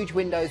 these huge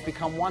windows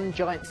become one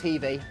giant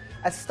TV,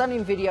 as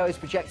stunning video is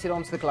projected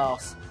onto the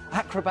glass.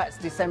 Acrobats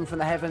descend from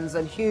the heavens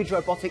and huge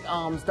robotic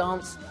arms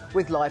dance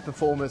with live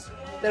performers.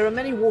 There are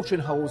many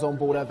watering holes on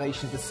board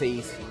Ovation of the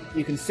Seas.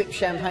 You can sip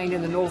champagne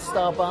in the North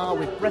Star Bar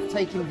with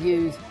breathtaking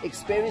views,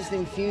 experience an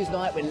infused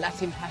night with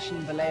Latin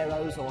Passion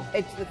Boleros, or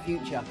head to the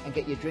future and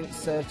get your drinks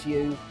served to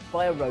you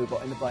by a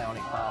robot in the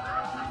Bionic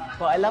Bar.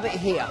 But I love it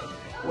here,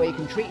 where you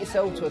can treat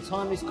yourself to a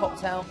timeless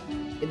cocktail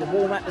in the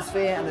warm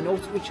atmosphere and the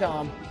nautical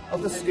charm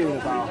of the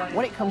Schooner Bar.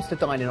 When it comes to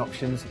dining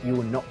options, you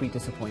will not be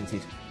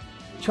disappointed.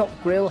 Chop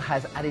Grill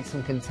has added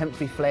some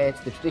contemporary flair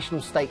to the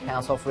traditional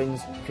steakhouse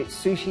offerings. If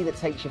it's sushi that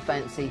takes your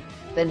fancy,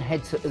 then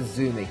head to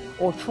Azumi.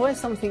 Or try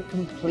something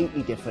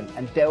completely different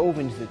and delve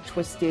into the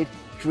twisted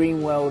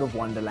dream world of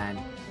Wonderland.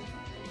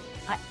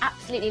 I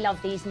absolutely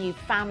love these new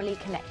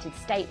family-connected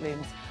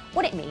staterooms.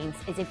 What it means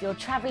is if you're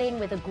travelling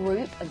with a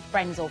group of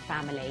friends or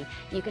family,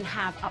 you can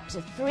have up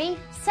to 3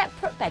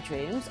 separate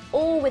bedrooms,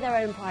 all with their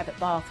own private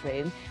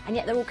bathroom, and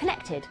yet they're all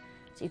connected,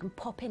 so you can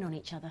pop in on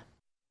each other.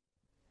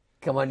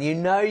 Come on, you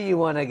know you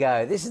want to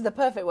go. This is the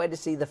perfect way to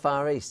see the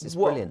Far East. It's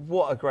brilliant.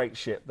 What a great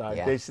ship, though.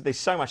 Yeah. There's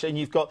so much. And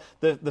you've got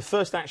the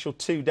first actual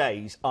 2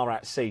 days are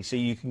at sea, so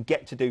you can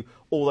get to do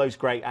all those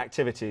great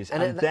activities.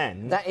 And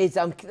then... That is,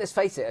 let's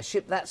face it, a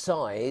ship that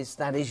size,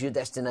 that is your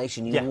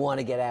destination. You want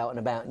to get out and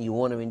about and you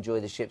want to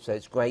enjoy the ship, so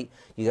it's great.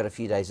 You got a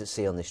few days at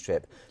sea on this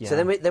trip. Yeah.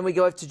 So then we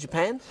go over to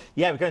Japan?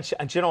 Yeah, we're going to...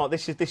 And do you know what?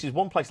 This is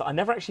one place that I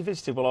never actually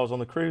visited while I was on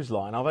the cruise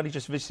line. I've only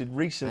just visited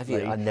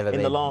recently I've never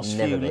been. The last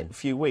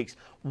few weeks.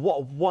 What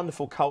a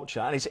wonderful culture.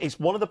 And it's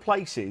one of the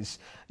places,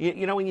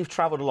 you know, when you've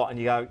travelled a lot and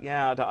you go,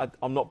 yeah,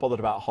 I'm not bothered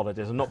about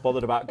holidays, I'm not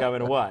bothered about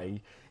going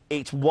away.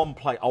 It's one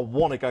place I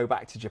want to go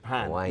back to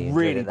Japan. Why you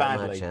really it that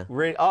badly. much, huh?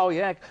 Really, oh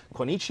yeah,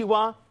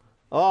 konnichiwa,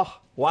 oh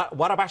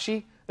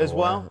warabashi as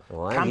well.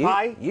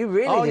 Kampai. You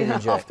really did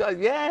enjoy it.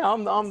 Yeah,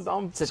 I'm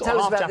so sort tell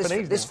of us half about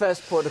Japanese this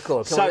first port of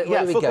call. So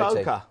where do we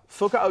go to?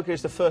 Fukuoka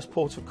is the first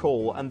port of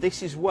call, and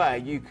this is where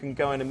you can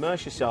go and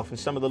immerse yourself in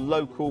some of the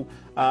local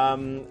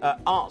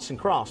arts and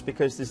crafts,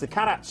 because there's the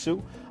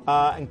karatsu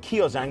and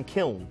kyozan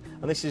kiln,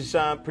 and this is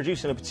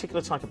producing a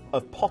particular type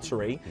of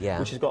pottery,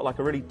 which has got like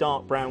a really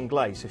dark brown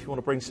glaze. So if you want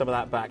to bring some of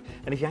that back,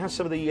 and if you have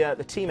some of the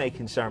tea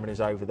making ceremonies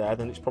over there,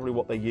 then it's probably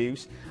what they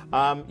use.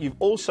 You've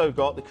also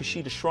got the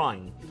Kushida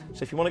Shrine.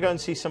 So if you want to go and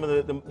see some of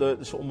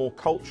the sort of more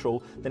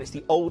cultural, then it's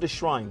the oldest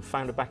shrine,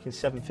 founded back in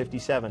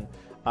 757.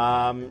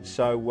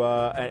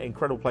 An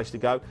incredible place to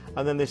go.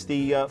 And then there's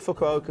the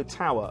Fukuoka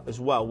Tower as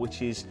well,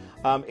 which is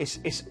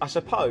it's I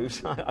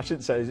suppose I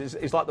shouldn't say this,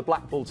 it's like the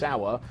Blackpool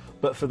Tower,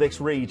 but for this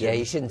region. Yeah,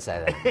 you shouldn't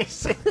say that.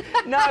 It's like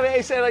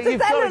you've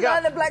got to go.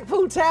 Like the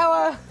Blackpool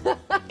Tower.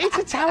 It's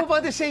a tower by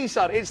the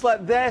seaside. It's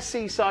like their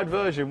seaside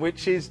version,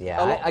 which is a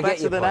lot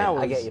better than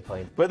ours. I get your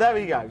point. But there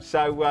we go.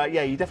 So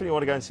yeah, you definitely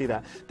want to go and see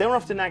that. Then we're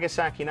off to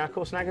Nagasaki. Now, of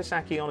course,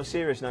 Nagasaki, on a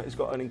serious note, has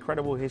got an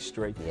incredible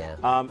history. Yeah.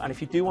 And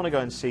if you do want to go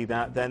and see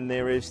that, then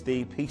there is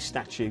the peace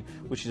statue,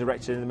 which is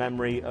erected in the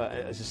memory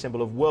as a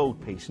symbol of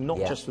world peace, not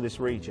just for this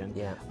region,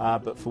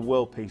 but for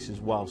world peace as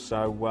well.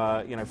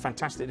 So you know,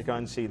 fantastic to go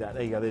and see that.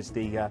 There you go. There's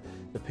the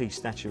peace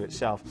statue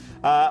itself.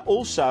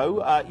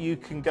 Also, you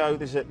can go.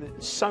 There's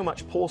so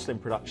much porcelain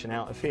production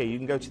out of here. You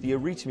can go to the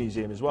Arita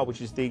Museum as well,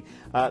 which is the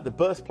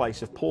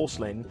birthplace of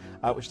porcelain,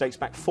 which dates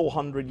back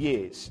 400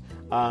 years.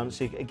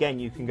 So again,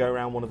 you can go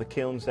around one of the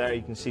kilns there.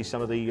 You can see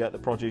some of the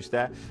produce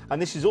there.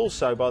 And this is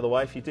also, by the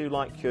way, if you do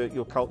like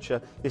your culture,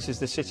 this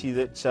is the city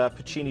that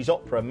Puccini's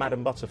opera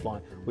Madame Butterfly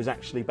was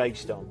actually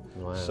based on.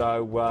 Wow.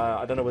 So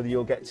I don't know whether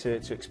you'll get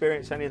to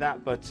experience any of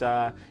that, but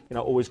you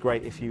know, always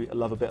great if you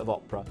love a bit of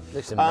opera.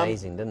 Looks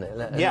amazing, doesn't it?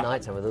 At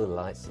night time with all the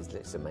lights, it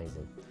looks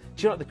amazing. Do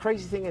you know what the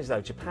crazy thing is,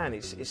 though? Japan,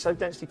 it's so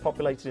densely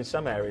populated in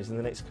some areas, and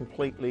then it's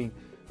completely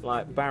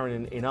like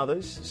barren in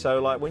others.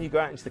 So like when you go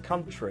out into the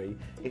country,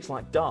 it's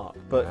like dark.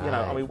 But you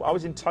know, I mean, I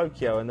was in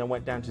Tokyo and then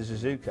went down to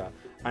Suzuka,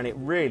 and it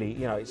really,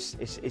 you know,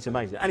 it's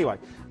amazing. Anyway,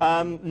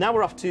 now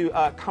we're off to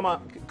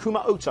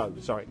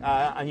Kumamoto, sorry,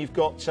 and you've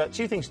got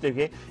 2 things to do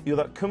here. You've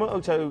got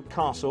Kumamoto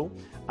Castle,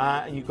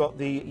 and you've got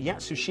the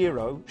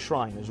Yatsushiro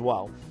Shrine as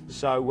well.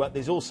 So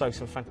there's also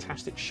some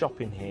fantastic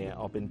shopping here,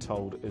 I've been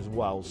told, as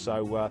well.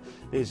 So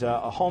there's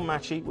a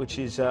Honmachi, which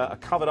is a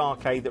covered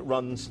arcade that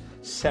runs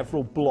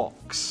several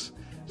blocks.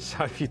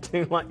 So if you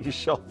do like your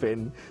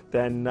shopping,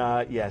 then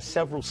yeah,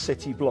 several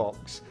city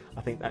blocks.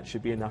 I think that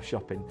should be enough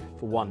shopping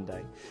for one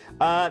day.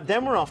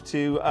 Then we're off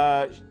to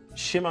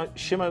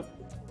Shimonoseki.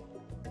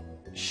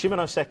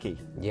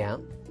 Yeah.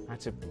 I had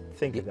to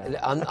think of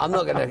that. I'm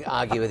not going to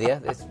argue with you.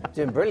 It's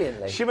doing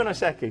brilliantly.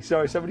 Shimonoseki.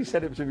 Sorry, somebody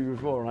said it to me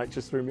before, and it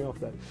just threw me off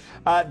there.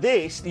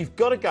 This, you've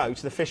got to go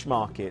to the fish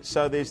market.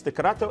 So there's the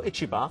Karato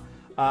Ichiba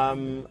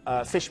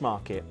fish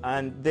market,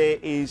 and there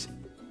is,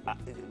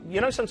 you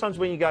know, sometimes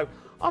when you go,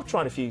 I've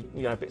tried a few,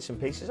 you know, bits and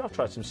pieces. I've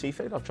tried some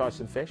seafood. I've tried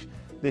some fish.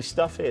 There's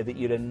stuff here that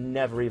you'd have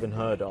never even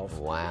heard of.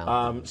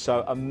 Wow.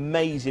 So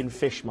amazing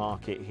fish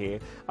market here.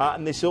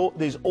 And there's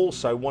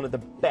also one of the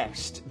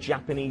best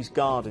Japanese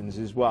gardens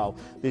as well.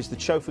 There's the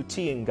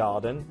Chofutien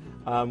Garden,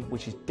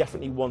 which is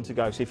definitely one to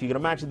go. So if you can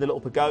imagine the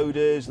little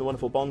pagodas, the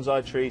wonderful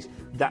bonsai trees,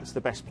 that's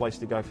the best place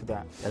to go for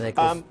that. And then, of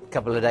course, a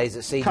couple of days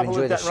at sea to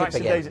enjoy the ship again.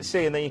 Some days at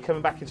sea, and then you're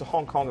coming back into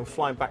Hong Kong and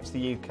flying back to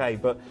the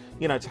UK. But,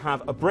 you know, to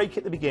have a break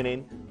at the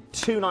beginning,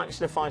 2 nights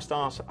in a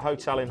 5-star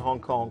hotel in Hong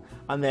Kong,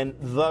 and then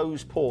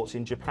those ports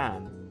in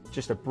Japan.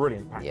 Just a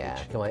brilliant package.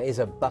 Yeah, come on, it is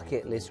a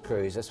bucket list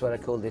cruise. That's what I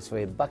call this for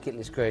you, bucket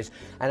list cruise.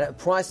 And at a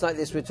price like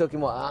this, we're talking,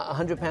 what,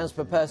 £100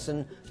 per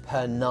person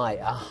per night.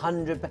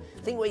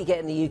 Think what you get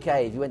in the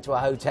UK if you went to a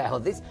hotel.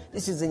 This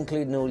is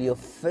including all your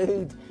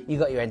food. You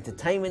got your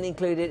entertainment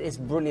included. It's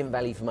brilliant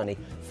value for money.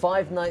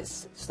 5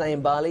 nights stay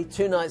in Bali,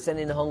 2 nights then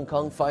in Hong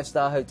Kong,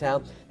 5-star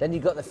hotel. Then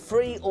you've got the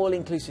free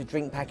all-inclusive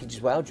drink package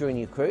as well during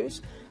your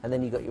cruise. And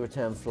then you've got your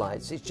return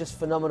flights. It's just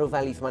phenomenal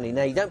value for money.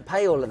 Now, you don't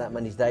pay all of that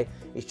money today.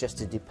 It's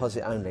just a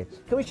deposit only.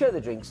 Can we show the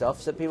drinks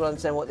off so people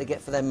understand what they get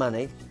for their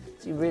money?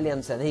 So you really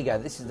understand. Here you go.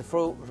 This is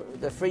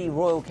the free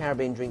Royal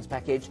Caribbean drinks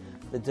package,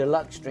 the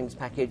deluxe drinks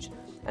package,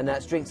 and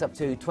that's drinks up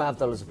to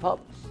 $12 a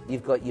pop.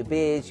 You've got your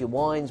beers, your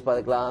wines by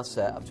the glass,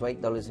 up to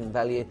 $8 in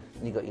value.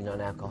 And you've got your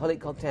non-alcoholic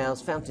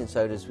cocktails, fountain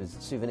sodas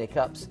with souvenir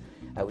cups,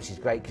 which is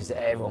great because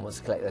everyone wants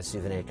to collect those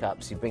souvenir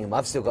cups. You bring them.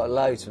 I've still got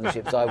loads from the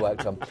ships I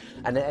worked on,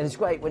 and it's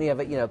great when you have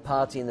a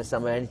party in the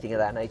summer, anything of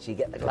that nature. You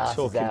get the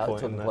glasses out,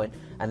 talking point,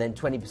 and then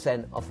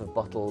 20% off of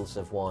bottles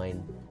of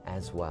wine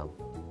as well.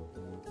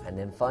 And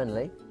then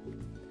finally,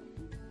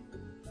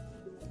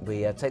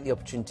 we take the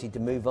opportunity to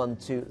move on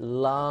to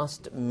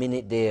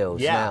last-minute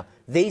deals. Yeah. Now,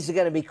 these are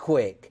going to be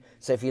quick.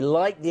 So if you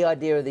like the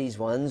idea of these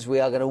ones, we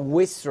are going to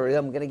whiz through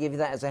them. I'm going to give you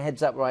that as a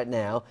heads up right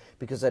now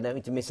because I don't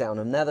need to miss out on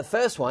them. Now, the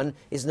first one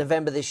is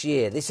November this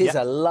year. This is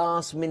a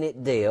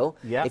last-minute deal.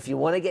 Yep. If you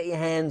want to get your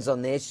hands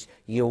on this,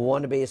 you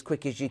want to be as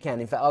quick as you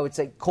can. In fact, I would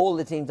say call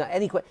the team.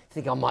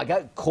 Think I might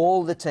go,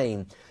 call the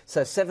team.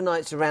 So 7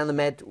 nights around the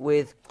Med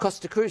with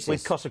Costa Cruises.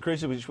 With Costa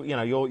Cruises, which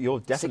you're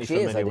definitely 6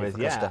 years familiar with.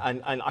 Costa.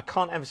 And I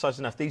can't emphasise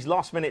enough, these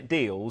last-minute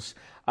deals,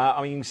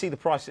 I mean, you can see the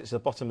price at the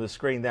bottom of the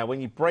screen there. When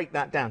you break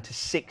that down to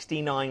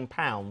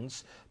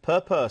 £69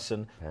 per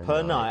person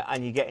per night,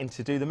 and you get in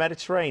to do the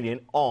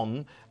Mediterranean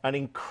on an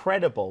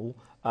incredible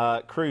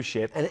cruise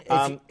ship.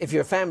 And if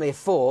you're a family of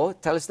 4,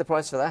 tell us the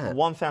price for that.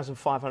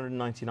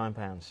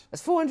 £1,599.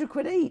 That's 400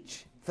 quid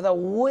each. For the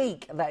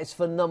week, that is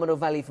phenomenal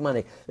value for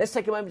money. Let's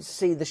take a moment to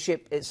see the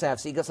ship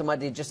itself so you've got some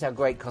idea just how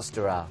great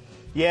Costa are.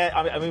 Yeah,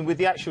 I mean, with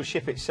the actual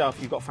ship itself,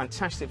 you've got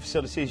fantastic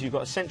facilities. You've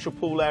got a central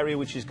pool area,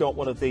 which has got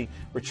one of the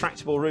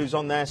retractable roofs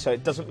on there, so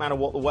it doesn't matter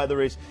what the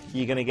weather is,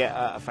 you're going to get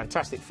a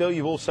fantastic feel.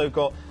 You've also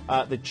got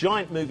the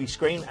giant movie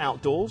screen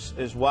outdoors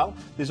as well.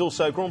 There's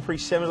also Grand Prix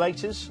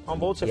simulators on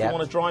board, so if you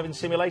want a driving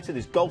simulator,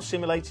 there's golf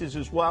simulators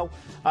as well.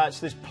 So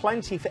there's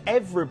plenty for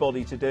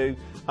everybody to do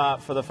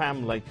for the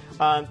family.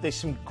 There's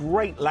some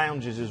great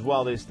lounges as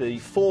well. There's the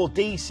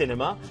 4D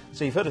cinema,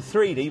 so you've heard of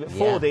 3D, but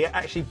 4D are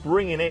actually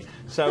bringing it,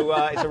 so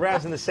it's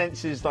around in the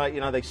senses, like,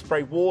 they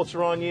spray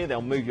water on you,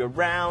 they'll move you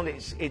around,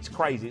 it's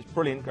crazy, it's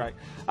brilliant, great.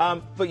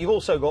 But you've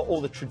also got all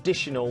the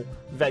traditional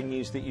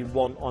venues that you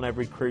want on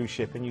every cruise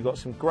ship, and you've got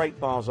some great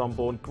bars on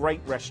board,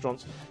 great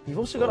restaurants. You've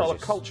also got a lot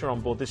of culture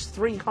on board. There's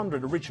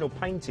 300 original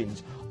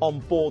paintings on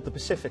board the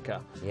Pacifica.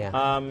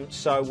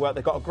 So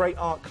they've got a great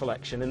art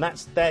collection, and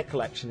that's their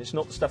collection. It's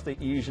not the stuff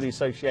that you usually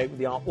associate with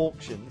the art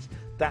auctions.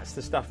 That's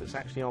the stuff that's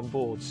actually on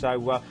board.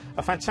 So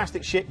a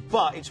fantastic ship,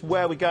 but it's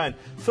where we're going.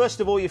 First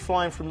of all, you're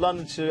flying from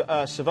London to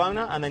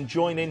Savona and then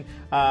joining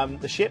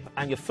the ship,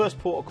 and your first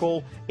port of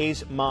call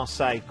is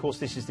Marseille. Of course,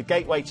 this is the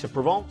gateway to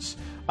Provence.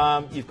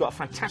 You've got a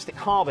fantastic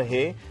harbour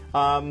here,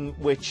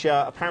 which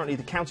apparently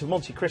the Count of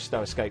Monte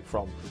Cristo escaped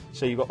from.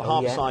 So you've got the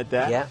harbour side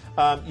there.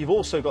 You've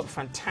also got the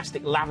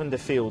fantastic lavender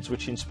fields,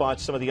 which inspired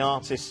some of the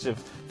artists of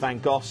Van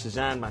Gogh,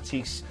 Cézanne,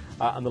 Matisse,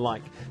 and the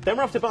like. Then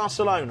we're off to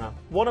Barcelona,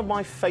 one of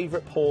my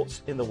favourite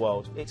ports in the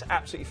world. It's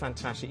absolutely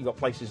fantastic. You've got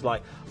places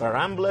like La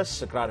Rambla,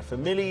 Sagrada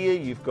Familia,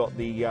 you've got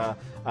the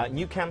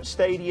Nou Camp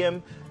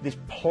Stadium. There's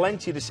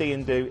plenty to see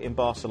and do in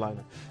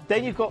Barcelona.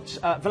 Then you've got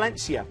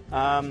Valencia.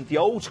 The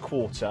old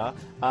quarter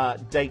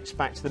dates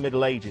back to the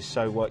Middle Ages,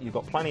 so you've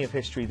got plenty of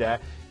history there.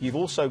 You've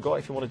also got,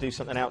 if you want to do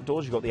something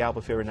outdoors, you've got the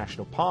Albufera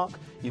National Park.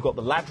 You've got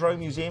the Ladro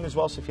Museum as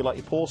well, so if you like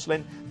your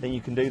porcelain, then you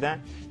can do that.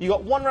 You've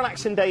got one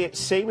relaxing day at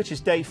sea, which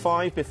is day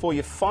 5, before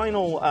your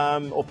final,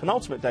 or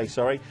penultimate day,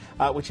 sorry,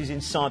 which is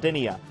in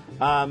Sardinia.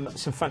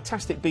 Some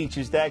fantastic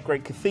beaches there,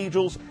 great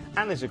cathedrals,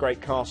 and there's a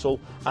great castle.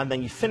 And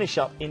then you finish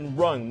up in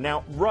Rome.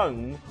 Now,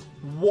 Rome,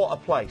 what a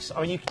place.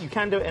 I mean, you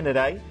can do it in a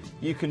day.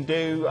 You can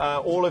do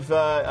all of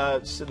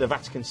the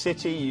Vatican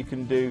City. You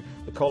can do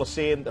the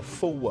Colosseum, the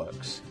full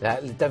works.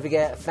 Don't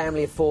forget,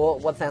 family of 4,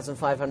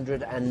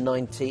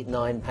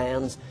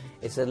 £1,599.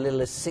 It's a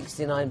little as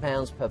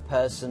 £69 per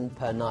person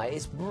per night.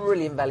 It's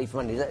brilliant value for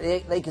money.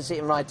 They can see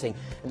it in writing.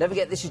 And don't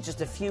forget, this is just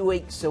a few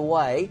weeks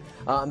away.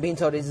 I'm being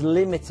told it's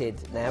limited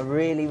now,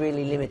 really,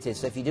 really limited.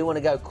 So if you do want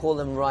to go, call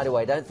them right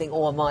away. Don't think,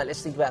 oh, I might,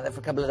 let's think about that for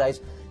a couple of days.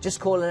 Just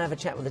call and have a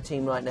chat with the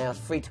team right now. It's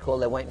free to call.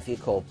 They're waiting for your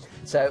call.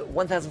 So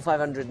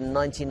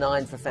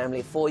 £1,599 for a family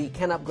of 4. You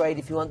can upgrade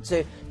if you want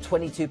to.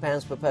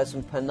 £22 per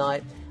person per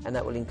night. And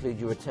that will include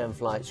your return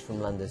flights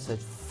from London. So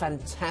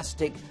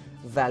fantastic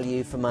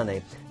value for money.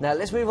 Now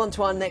let's move on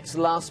to our next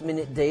last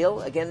minute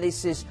deal. Again,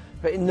 this is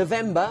But in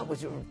November,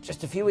 which is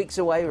just a few weeks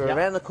away, we're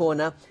around the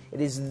corner,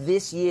 it is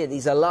this year.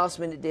 These are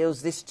last-minute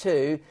deals. This,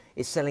 too,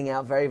 is selling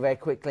out very, very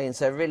quickly, and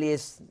so it really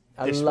is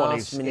a last-minute deal.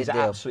 This one is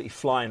absolutely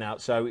flying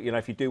out, so, you know,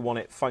 if you do want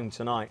it, phone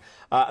tonight.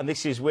 And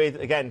this is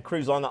with, again,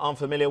 cruise line that I'm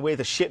familiar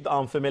with, a ship that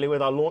I'm familiar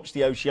with. I launched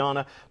the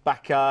Oceana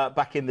back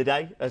in the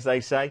day, as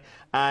they say.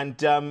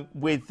 And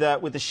with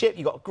the ship,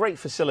 you've got great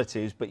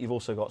facilities, but you've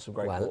also got some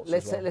great ports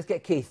as well. Let's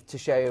get Keith to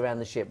show you around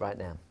the ship right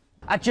now.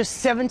 At just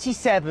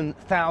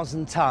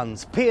 77,000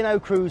 tonnes, P&O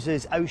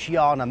Cruises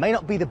Oceana may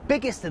not be the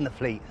biggest in the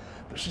fleet,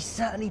 but she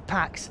certainly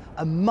packs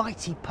a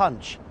mighty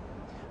punch.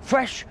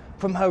 Fresh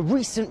from her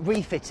recent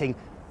refitting,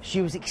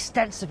 she was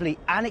extensively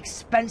and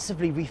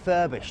expensively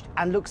refurbished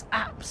and looks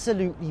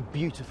absolutely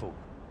beautiful.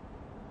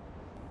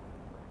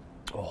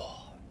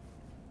 Oh.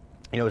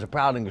 You know, as a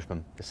proud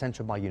Englishman, the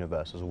centre of my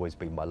universe has always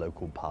been my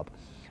local pub.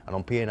 And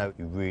on P&O,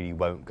 you really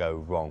won't go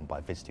wrong by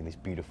visiting this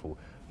beautiful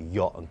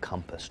Yacht and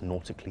Compass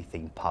nautically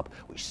themed pub,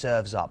 which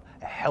serves up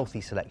a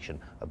healthy selection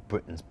of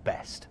Britain's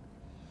best.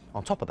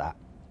 On top of that,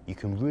 you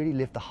can really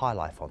live the high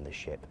life on this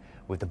ship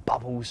with the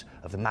bubbles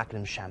of the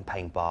Magnum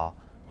Champagne bar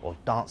or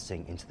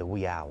dancing into the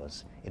wee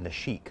hours in the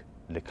chic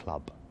Le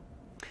Club.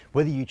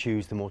 Whether you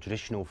choose the more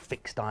traditional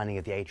fixed dining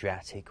of the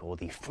Adriatic or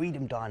the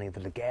freedom dining of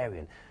the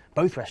Ligurian,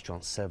 both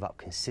restaurants serve up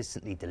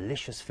consistently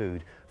delicious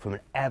food from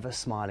an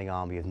ever-smiling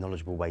army of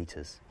knowledgeable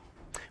waiters.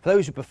 For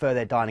those who prefer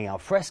their dining al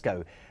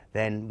fresco,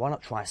 then why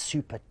not try a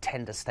super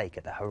tender steak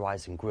at the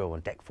Horizon Grill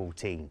on Deck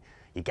 14?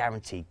 You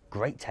guarantee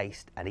great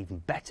taste and even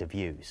better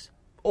views.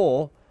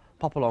 Or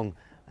pop along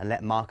and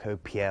let Marco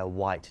Pierre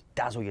White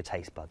dazzle your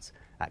taste buds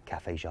at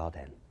Café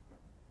Jardin.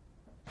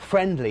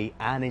 Friendly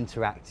and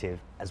interactive,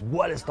 as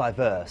well as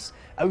diverse,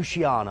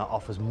 Oceana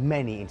offers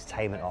many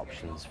entertainment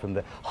options, from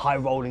the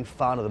high-rolling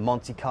fun of the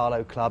Monte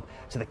Carlo Club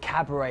to the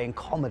cabaret and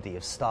comedy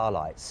of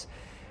Starlights.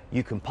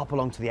 You can pop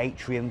along to the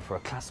atrium for a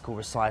classical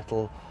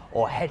recital,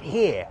 or head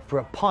here for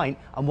a pint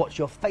and watch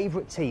your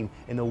favourite team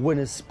in the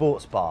Winners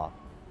Sports Bar.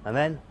 And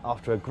then,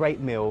 after a great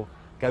meal,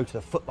 go to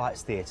the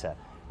Footlights Theatre,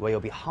 where you'll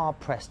be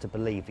hard-pressed to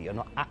believe that you're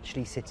not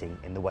actually sitting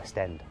in the West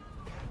End.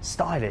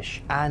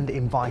 Stylish and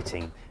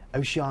inviting,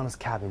 Oceana's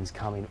cabins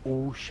come in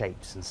all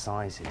shapes and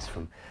sizes,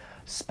 from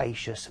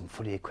spacious and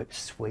fully equipped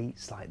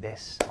suites like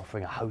this,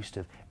 offering a host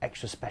of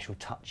extra special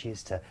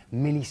touches, to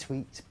mini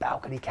suites,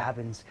 balcony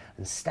cabins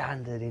and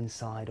standard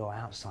inside or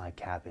outside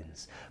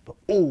cabins. But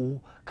all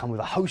come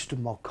with a host of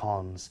mod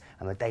cons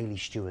and the daily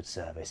steward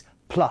service,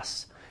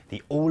 plus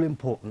the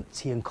all-important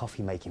tea and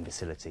coffee making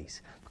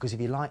facilities. Because if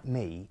you're like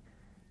me,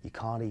 you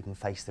can't even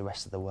face the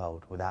rest of the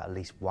world without at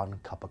least one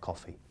cup of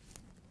coffee.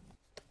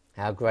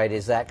 How great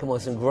is that? Come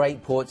on, some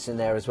great ports in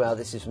there as well.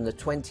 This is from the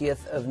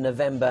 20th of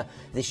November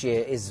this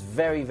year. It's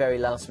very, very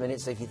last minute.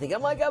 So if you think, oh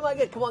my God,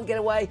 come on, get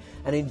away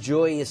and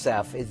enjoy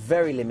yourself. It's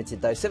very limited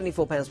though.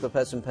 £74 per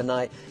person per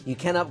night. You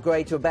can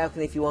upgrade to a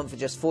balcony if you want for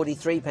just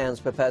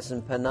 £43 per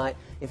person per night.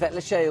 In fact,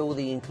 let's show you all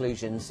the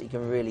inclusions. You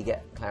can really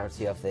get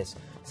clarity off this.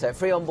 So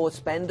free onboard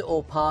spend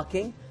or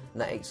parking. And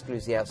that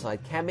excludes the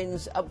outside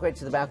cabins. Upgrade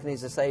to the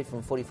balconies, as I say,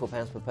 from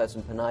 £44 per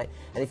person per night.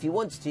 And if you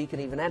wanted to, you can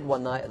even add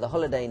one night at the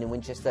Holiday Inn in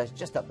Winchester,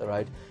 just up the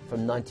road,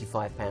 from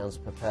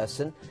 £95 per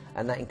person.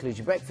 And that includes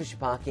your breakfast, your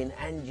parking,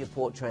 and your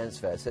port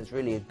transfer. So it's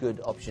really a good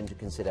option to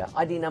consider.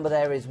 ID number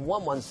there is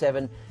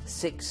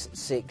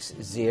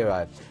 117660.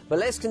 But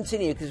let's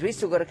continue, because we've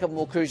still got a couple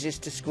more cruises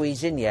to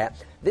squeeze in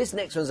yet. This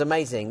next one's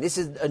amazing. This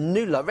is a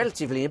new line,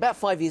 relatively, about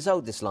 5 years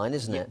old, this line,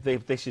 isn't it?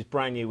 This is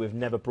brand new. We've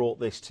never brought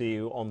this to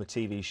you on the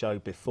TV show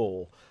before.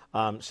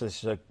 So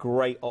this is a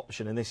great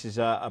option, and this is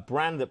a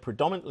brand that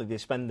predominantly they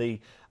spend the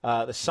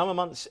summer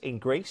months in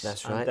Greece.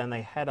 That's right. And then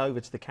they head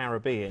over to the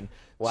Caribbean.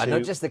 Well,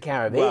 not just the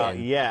Caribbean. Well,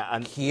 yeah,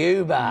 and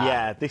Cuba.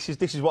 Yeah, this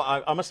is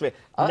what I must admit.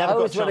 Never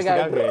got a chance to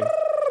go here. I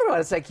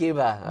want to say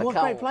Cuba. What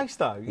a great place,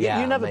 though. Yeah,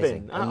 you've never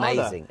amazing. been.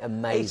 Amazing,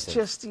 amazing. It's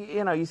just,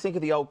 you know, you think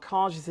of the old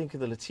cars, you think of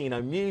the Latino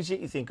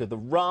music, you think of the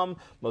rum,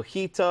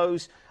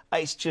 mojitos.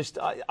 It's just,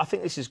 I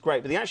think this is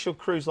great. But the actual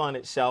cruise line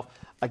itself,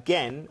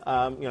 again,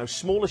 you know,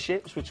 smaller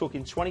ships. We're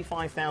talking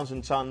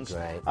 25,000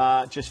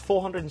 tonnes. Just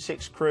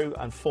 406 crew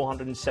and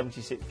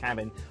 476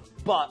 cabin.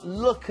 But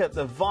look at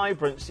the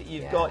vibrance that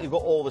you've got. You've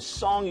got all the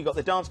song, you've got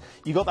the dance,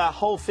 you've got that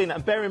whole thing.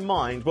 And bear in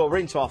mind, well, we're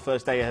into our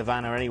first day of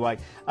Havana anyway.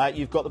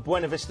 You've got the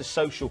Buena Vista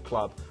Social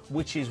Club,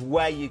 which is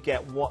where you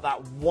get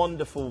that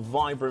wonderful,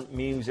 vibrant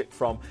music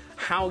from.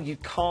 How you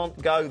can't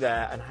go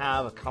there and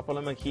have a couple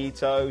of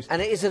mojitos.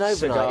 And it is an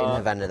overnight in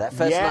Havana. That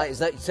first night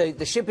is so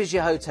the ship is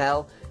your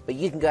hotel, but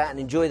you can go out and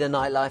enjoy the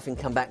nightlife and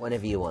come back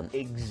whenever you want.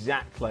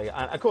 Exactly.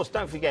 And of course,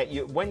 don't forget,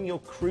 when you're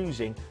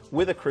cruising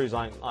with a cruise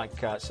line like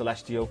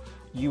Celestial,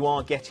 you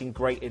are getting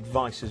great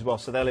advice as well.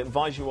 So they'll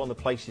advise you on the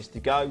places to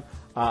go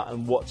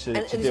and what to do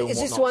and what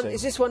not to.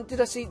 Is this one,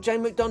 did I see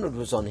Jane McDonald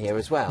was on here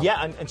as well?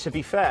 Yeah, and to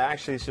be fair,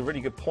 actually, it's a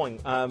really good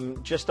point.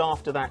 Just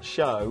after that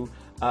show,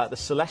 the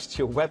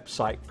Celestyal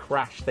website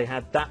crashed. They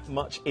had that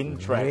much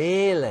interest.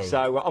 Really?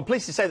 So I'm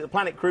pleased to say that the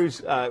Planet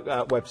Cruise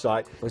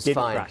website didn't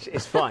crash.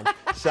 It's fine.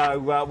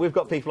 So we've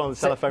got people on the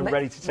telephone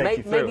ready to take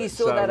you through Maybe you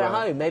saw that at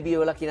home. Maybe you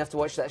were lucky enough to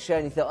watch that show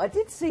and you thought, I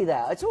did see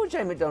that. I saw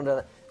Jane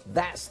McDonald.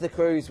 That's the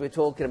cruise we're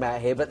talking about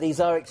here, but these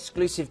are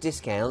exclusive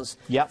discounts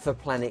for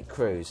Planet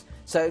Cruise.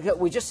 So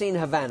we've just seen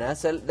Havana,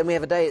 so then we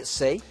have a day at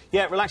sea.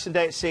 Yeah, relaxing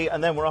day at sea,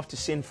 and then we're off to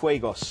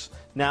Cienfuegos.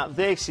 Now,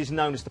 this is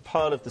known as the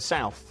Pearl of the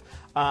South.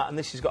 And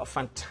this has got a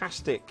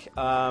fantastic,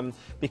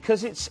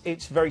 because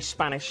it's very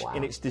Spanish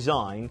in its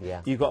design,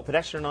 you've got a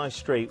pedestrianised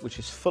street which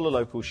is full of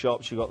local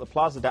shops, you've got the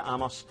Plaza de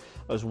Amos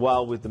as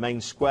well with the main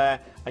square,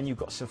 and you've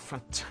got some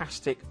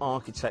fantastic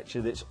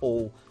architecture that's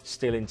all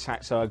still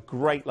intact, so a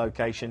great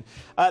location.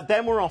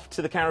 Then we're off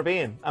to the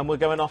Caribbean, and we're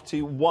going off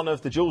to one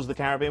of the jewels of the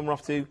Caribbean, we're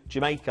off to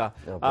Jamaica.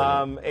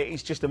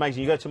 It's just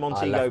amazing. You go to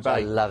Montego Bay. I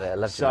love it, I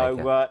love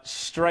Jamaica. So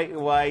straight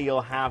away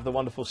you'll have the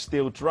wonderful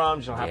steel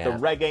drums, you'll have the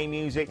reggae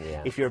music.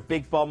 If you're a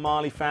big Bob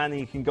Marley fan, then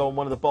you can go on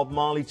one of the Bob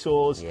Marley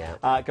tours,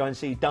 go and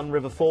see Dun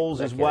River Falls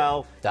as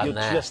well. You'll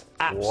just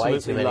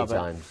absolutely love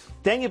it.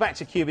 Then you're back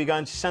to Cuba, you're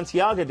going to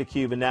Santiago de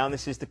Cuba now, and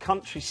this is the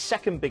country's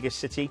second biggest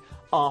city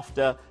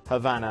after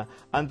Havana.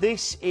 And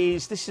this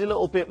is a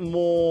little bit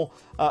more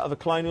of a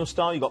colonial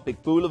style. You've got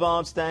big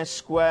boulevards there,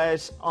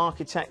 squares,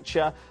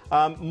 architecture,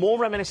 more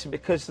reminiscent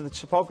because of the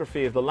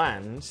topography of the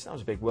lands. That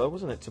was a big word,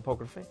 wasn't it,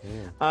 topography?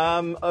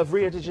 Of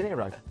Rio de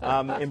Janeiro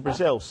in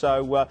Brazil.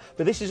 So,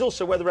 but this is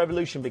also where the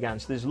revolution began,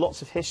 so there's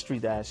lots of history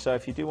there. So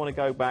if you do want to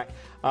go back,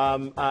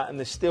 and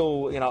there's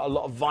still, you know, a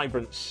lot of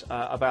vibrance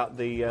about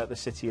the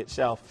city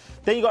itself.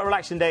 Then you've got a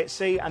relaxing day at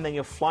sea, and then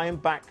you're flying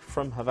back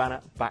from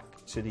Havana back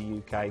to the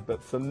UK.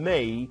 But for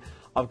me,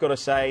 I've got to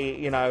say,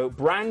 you know,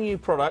 brand new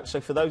products. So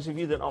for those of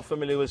you that are not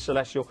familiar with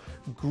Celestyal,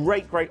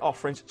 great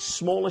offerings,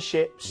 smaller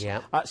ships,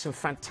 some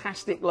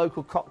fantastic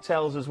local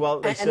cocktails as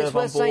well that they serve on board.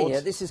 And it's worth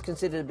saying, this is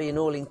considered to be an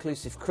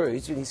all-inclusive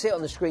cruise. You can see it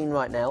on the screen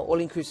right now,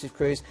 all-inclusive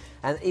cruise,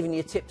 and even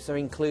your tips are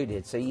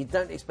included. So you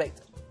don't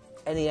expect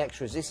any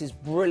extras. This is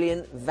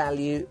brilliant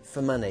value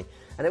for money.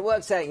 And it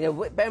works out, you know,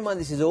 bear in mind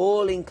this is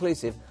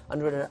all-inclusive,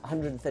 under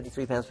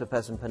 £133 per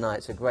person per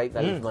night, so great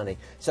value for money.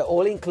 So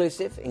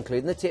all-inclusive,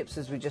 including the tips,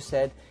 as we just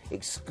said,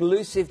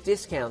 exclusive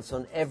discounts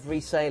on every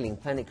sailing.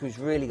 Planet Cruise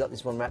really got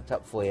this one wrapped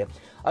up for you.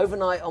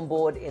 Overnight on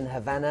board in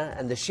Havana,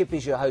 and the ship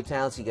is your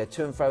hotel, so you go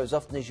to and fro as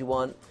often as you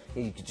want.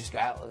 You can just go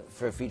out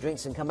for a few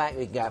drinks and come back.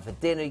 You can go out for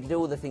dinner. You can do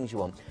all the things you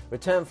want.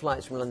 Return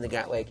flights from London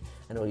Gatwick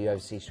and all your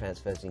overseas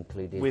transfers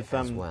included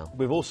as well.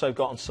 We've also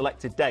got on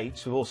selected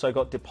dates, we've also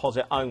got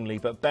deposit only,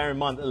 but bear in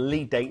mind that the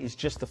lead date is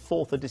just the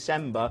 4th of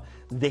December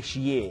this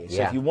year.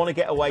 So if you want to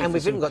get away... And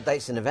we've even got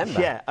dates in November.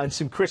 Yeah, and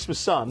some Christmas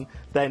sun,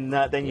 then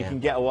you can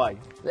get away.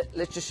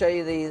 Let's just show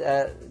you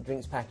the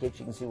drinks package.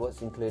 You can see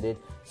what's included.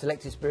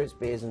 Selected spirits,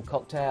 beers and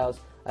cocktails.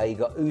 You've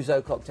got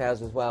ouzo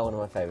cocktails as well, one of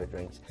my favourite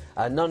drinks.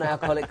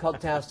 Non-alcoholic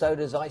cocktails,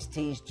 sodas, iced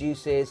teas,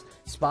 juices,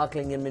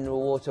 sparkling and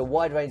mineral water,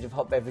 wide range of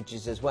hot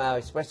beverages as well,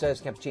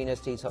 espressos,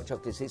 cappuccinos, teas, hot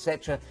chocolates,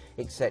 etc.,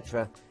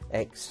 etc.,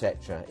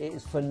 etc. It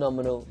is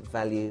phenomenal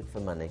value for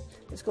money.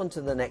 Let's go on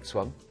to the next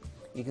one.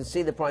 You can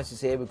see the prices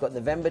here. We've got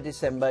November,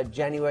 December,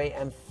 January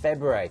and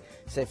February.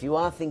 So if you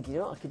are thinking, you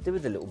know what, I could do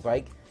with a little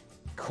break,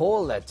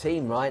 call the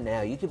team right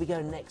now. You could be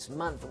going next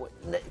month.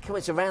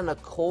 It's around the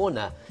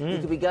corner. You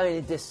could be going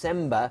in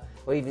December,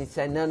 or even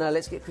say, no,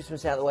 let's get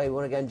Christmas out of the way. We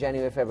want to go in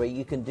January, February.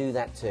 You can do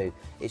that too.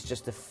 It's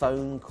just a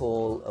phone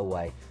call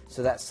away.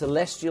 So that's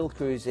Celestyal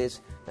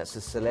Cruises. That's the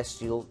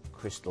Celestyal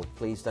Crystal.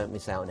 Please don't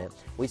miss out on it.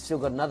 We've still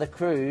got another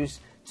cruise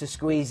to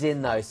squeeze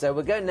in though. So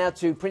we're going now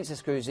to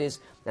Princess Cruises,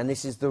 and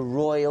this is the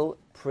Royal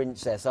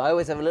Princess. I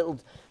always have a little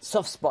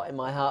soft spot in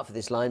my heart for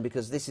this line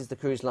because this is the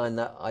cruise line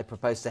that I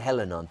proposed to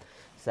Helen on.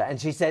 So,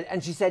 and she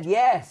said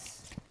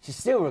yes. She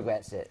still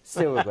regrets it.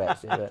 Still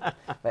regrets it.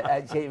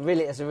 But she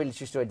really, it's a really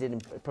true story. I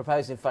did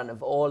propose in front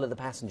of all of the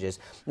passengers.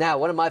 Now,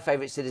 one of my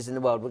favourite cities in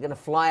the world. We're going to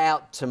fly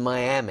out to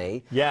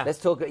Miami. Yeah. Let's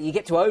talk. You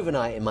get to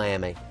overnight in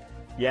Miami.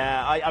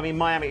 Yeah, I mean,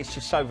 Miami is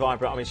just so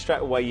vibrant. I mean,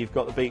 straight away you've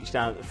got the beach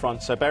down at the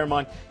front. So bear in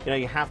mind, you know,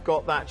 you have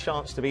got that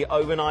chance to be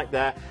overnight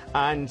there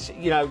and,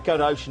 you know, go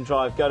to Ocean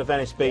Drive, go to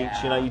Venice Beach.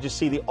 You know, you just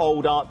see the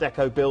old Art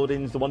Deco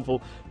buildings, the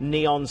wonderful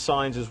neon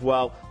signs as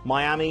well.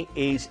 Miami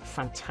is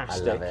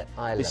fantastic. I love it.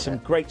 There's some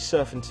great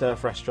surf and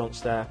turf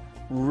restaurants there.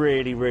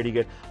 Really, really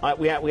good.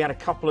 We had a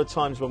couple of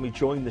times when we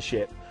joined the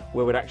ship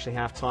where we'd actually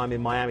have time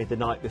in Miami the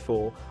night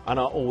before, and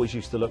I always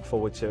used to look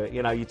forward to it.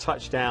 You know, you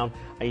touch down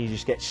and you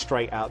just get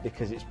straight out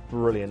because it's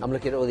brilliant. I'm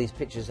looking at all these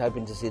pictures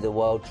hoping to see the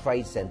World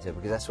Trade Center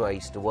because that's where I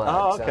used to work.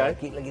 Oh, okay. So I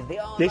keep looking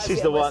at this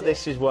is the one.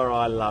 This is where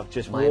I love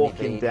just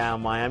walking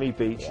down Miami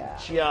Beach.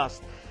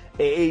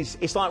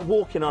 It's like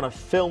walking on a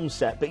film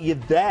set, but you're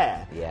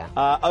there.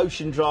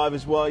 Ocean Drive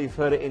as well, you've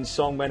heard it in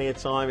song many a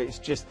time. It's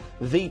just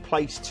the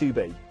place to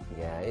be.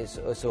 Yeah, it's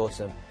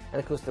awesome. And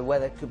of course the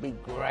weather could be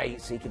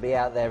great, so you could be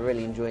out there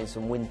really enjoying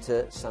some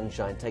winter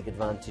sunshine, take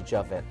advantage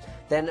of it.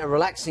 Then a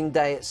relaxing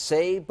day at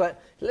sea,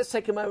 but let's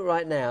take a moment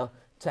right now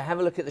to have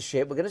a look at the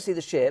ship. We're going to see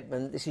the ship,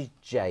 and this is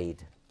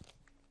Jade.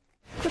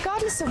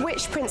 Regardless of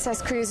which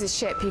Princess Cruises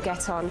ship you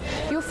get on,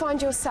 you'll find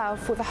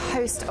yourself with a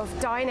host of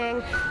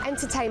dining,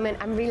 entertainment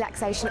and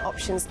relaxation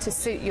options to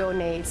suit your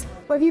needs.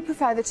 Whether you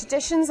prefer the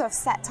traditions of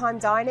set-time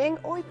dining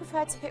or you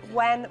prefer to pick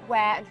when,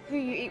 where and who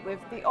you eat with,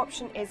 the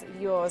option is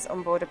yours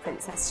on board a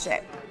Princess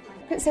ship.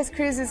 Princess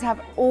Cruises have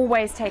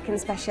always taken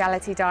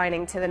speciality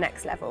dining to the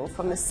next level,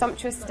 from the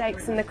sumptuous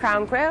steaks in the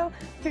Crown Grill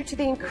through to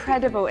the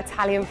incredible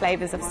Italian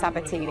flavours of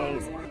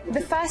Sabatinis.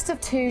 The first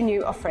of two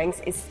new offerings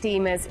is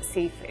Steamer's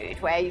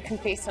Seafood, where you can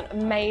feast on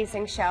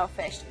amazing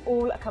shellfish,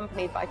 all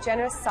accompanied by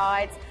generous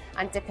sides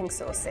and dipping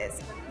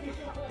sauces.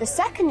 The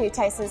second new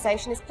taste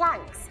sensation is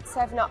Planks,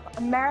 serving up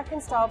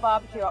American-style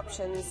barbecue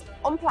options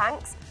on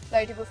planks,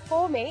 loaded with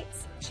 4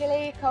 meats,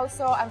 chili,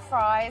 coleslaw and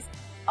fries,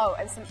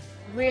 and some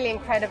really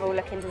incredible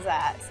looking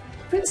desserts.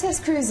 Princess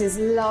Cruises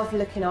love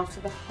looking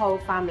after the whole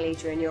family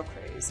during your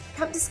cruise.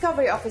 Camp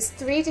Discovery offers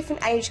 3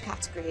 different age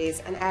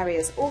categories and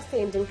areas, all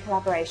themed in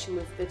collaboration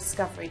with the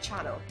Discovery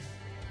Channel.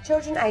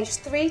 Children aged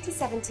 3 to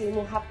 17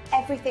 will have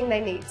everything they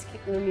need to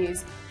keep them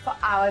amused for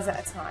hours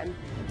at a time.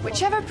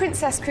 Whichever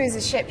Princess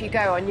Cruises ship you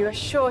go on, you are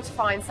sure to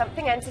find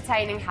something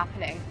entertaining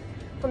happening.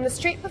 From the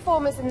street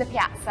performers in the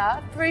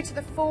Piazza through to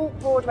the full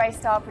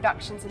Broadway-style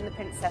productions in the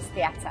Princess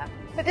Theatre.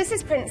 But this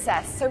is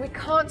Princess, so we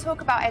can't talk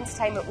about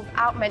entertainment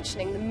without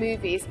mentioning the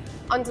movies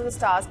under the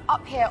stars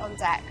up here on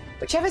deck.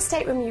 Whichever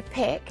stateroom you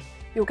pick,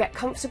 you'll get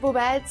comfortable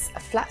beds, a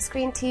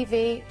flat-screen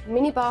TV,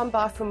 mini bar and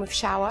bathroom with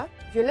shower.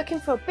 If you're looking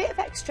for a bit of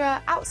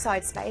extra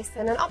outside space,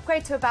 then an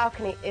upgrade to a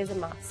balcony is a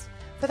must.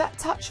 For that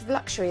touch of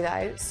luxury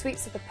though,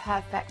 suites are the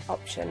perfect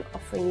option,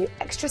 offering you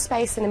extra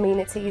space and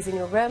amenities in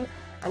your room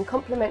and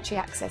complimentary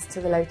access to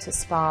the Lotus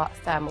Spa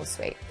thermal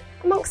suite,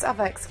 amongst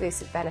other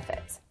exclusive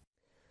benefits.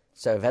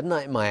 So we've had a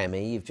night in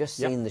Miami, you've just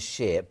seen the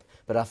ship,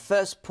 but our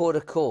first port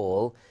of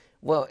call,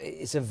 well,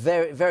 it's a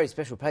very, very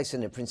special place,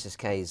 isn't it? Princess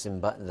Cay's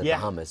in the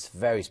Bahamas.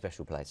 Very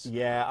special place.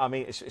 Yeah, I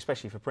mean,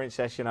 especially for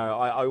Princess, you know,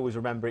 I always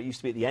remember it used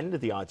to be at the end of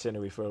the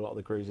itinerary for a lot of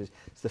the cruises.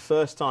 It's the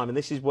first time, and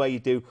this is where you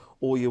do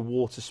all your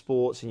water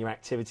sports and your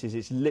activities.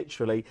 It's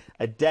literally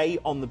a day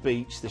on the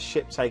beach. The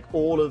ship take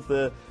all of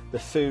the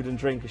food and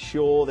drink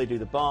ashore. They do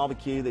the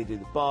barbecue, they do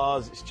the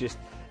bars.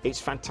 It's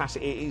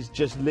fantastic. It is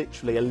just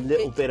literally a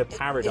little bit of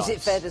paradise. Is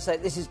it fair to say,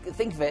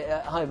 think of it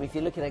at home, if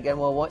you're looking at going,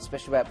 well, what's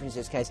special about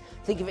Princess Cay's?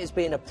 Think of it as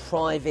being a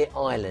private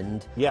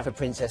island for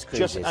Princess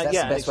Cruises. That's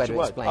the best way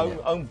to explain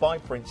it. Owned by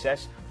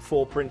Princess,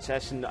 for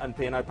Princess and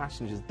P&O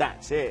passengers.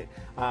 That's it.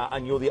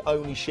 And you're the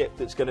only ship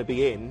that's going to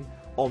be in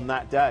on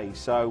that day.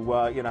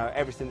 So, you know,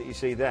 everything that you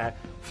see there,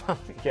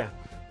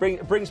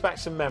 brings back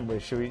some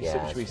memories, should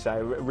we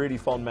say, really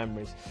fond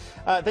memories.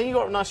 Then you've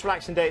got a nice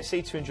relaxing day at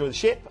sea to enjoy the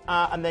ship,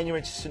 and then you're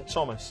into St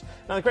Thomas.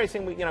 Now the great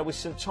thing, with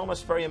St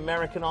Thomas, very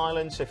American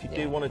island, so if you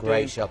do want to do...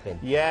 Great shopping.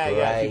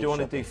 If you do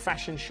want to do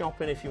fashion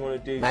shopping, if you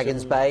want to do...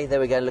 Magens Bay, there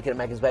we go, looking at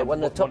Magens Bay,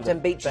 one of the top 10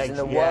 beaches in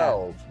the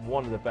world.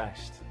 One of the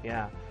best,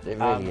 yeah. It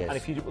really is. And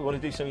if you want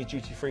to do some of your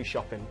duty-free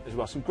shopping as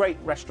well, some great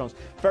restaurants,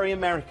 very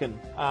American,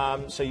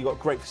 so you've got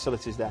great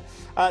facilities there.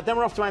 Then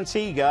we're off to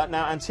Antigua.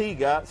 Now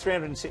Antigua,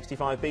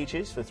 365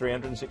 beaches for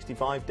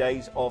 365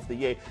 days of the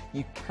year.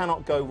 You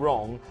cannot go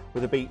wrong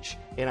with a beach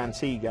in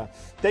Antigua.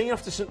 Then you're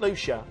off to St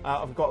Lucia.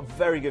 I've got a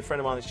very good friend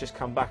of mine that's just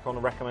come back on a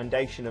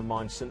recommendation of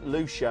mine. St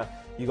Lucia,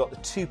 you've got the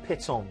 2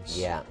 pitons.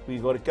 Yeah.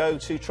 You've got to go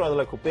to try the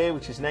local beer,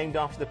 which is named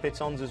after the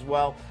pitons as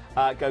well.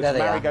 Go to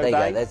Marigot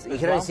Bay. Bay. You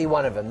can only see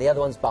one of them. The other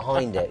one's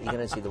behind it. You can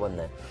only see the one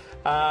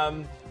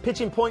there.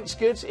 Pigeon Point's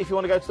good if you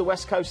want to go to the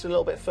west coast a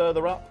little bit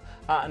further up.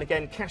 And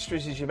again,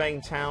 Castres is your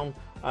main town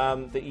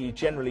that you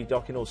generally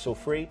dock in, also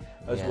free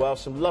as well.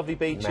 Some lovely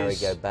beaches.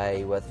 Marigot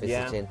Bay, worth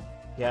visiting.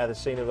 Yeah, the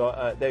scene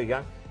of... there you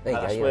go.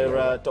 That's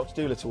where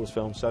Dr. Dolittle was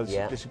filmed, so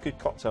there's a good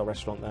cocktail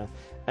restaurant there.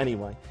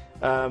 Anyway,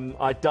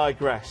 I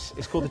digress.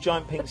 It's called the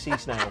Giant Pink Sea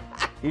Snail.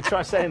 You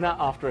try saying that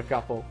after a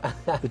couple.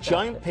 The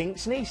Giant Pink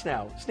Sea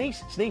Snail. Sea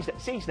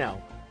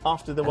Snail.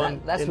 After the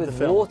one that's in with the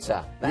film.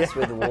 Water. That's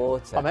with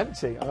water. I'm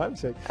empty.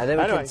 And then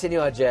we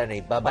continue our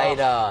journey.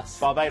 Barbados.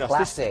 Barbados.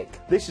 Classic.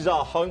 This is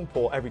our home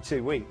port every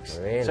 2 weeks.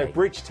 Really? So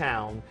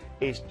Bridgetown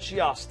is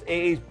it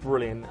is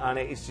brilliant, and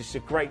it is just a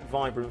great,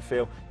 vibrant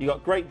feel. You've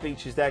got great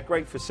beaches there,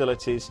 great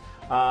facilities,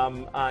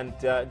 and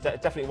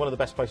definitely one of the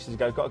best places to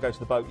go. Got to go to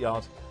the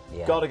boatyard.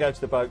 Yeah. Got to go to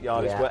the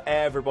boatyard. It's where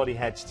everybody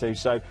heads to.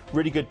 So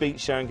really good beach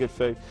sharing, good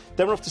food.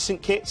 Then we're off to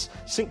St Kitts.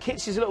 St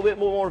Kitts is a little bit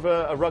more of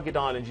a rugged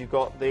island. You've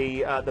got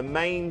the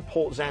main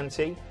Port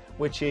Zante,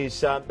 which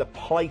is the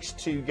place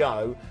to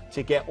go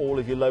to get all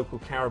of your local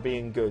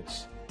Caribbean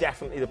goods.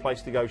 Definitely the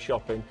place to go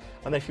shopping.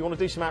 And then if you want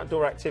to do some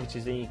outdoor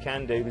activities, then you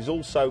can do. There's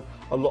also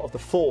a lot of the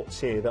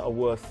forts here that are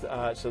worth,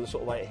 so the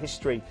sort of like a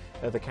history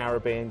of the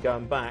Caribbean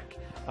going back.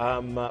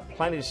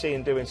 Plenty to see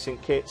and do in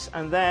St Kitts.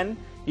 And then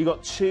you've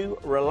got 2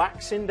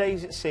 relaxing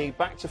days at sea,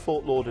 back to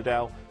Fort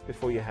Lauderdale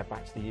before you head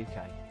back to the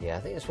UK. Yeah, I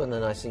think that's one of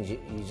the nice things. You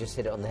just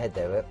hit it on the head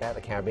there about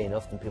the Caribbean.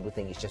 Often people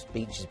think it's just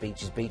beaches,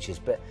 beaches, beaches,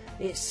 but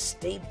it's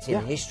steeped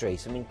in history,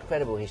 some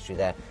incredible history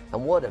there.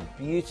 And what a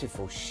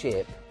beautiful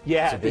ship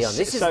to be on.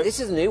 This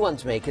is a new one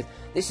to me, because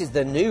this is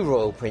the new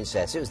Royal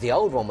Princess. It was the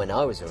old one when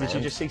I was around. Did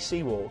you just see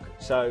Seawalk?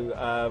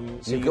 So,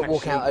 you could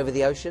walk out over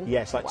the ocean?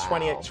 Yes, like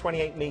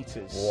 28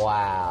 metres.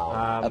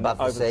 Wow. Above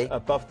the sea?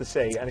 Above the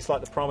sea, and it's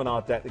like the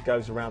promenade deck that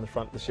goes around the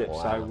front of the ship.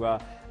 Wow.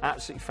 So,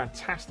 absolutely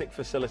fantastic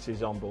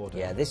facilities on board.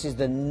 Yeah, this is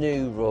the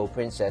new Royal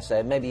Princess.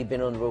 So maybe you've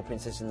been on the Royal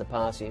Princess in the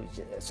past,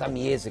 some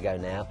years ago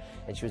now,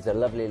 and she was a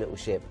lovely little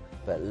ship.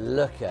 But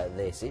look at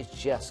this, it's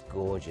just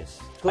gorgeous.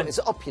 It's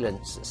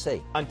opulent at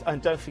sea.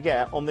 And don't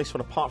forget, on this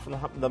one, apart from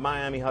the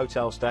Miami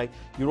hotel stay,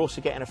 you're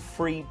also getting a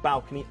free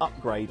balcony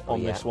upgrade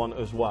on this one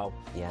as well.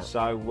 Yeah.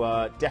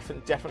 So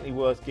definitely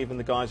worth giving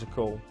the guys a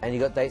call. And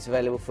you've got dates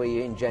available for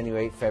you in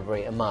January,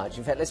 February and March.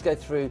 In fact, let's go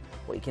through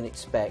what you can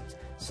expect.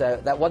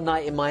 So that one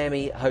night in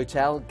Miami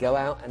hotel, go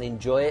out and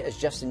enjoy it. As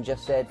Justin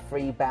just said,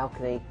 free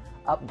balcony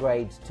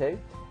upgrades too.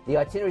 The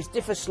itineraries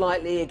differ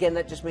slightly. Again,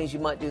 that just means you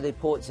might do the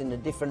ports in a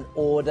different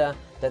order.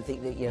 Don't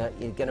think that you're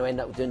going to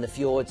end up doing the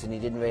fjords and you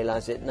didn't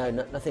realise it. No,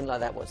 nothing like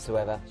that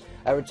whatsoever.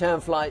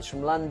 Return flights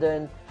from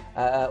London,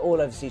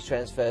 all overseas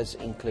transfers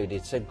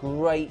included. So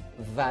great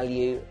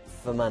value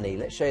for money.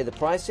 Let's show you the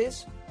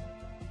prices.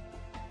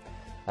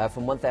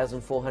 From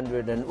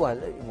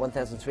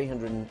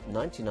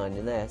 1,399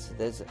 in there. So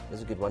there's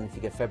a good one if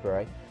you go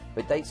February.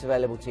 But dates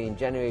available to you in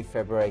January,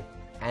 February,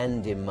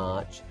 and in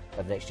March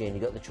of next year. And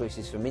you've got the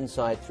choices from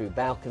inside through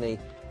balcony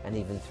and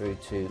even through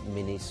to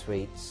mini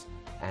suites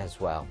as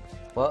well.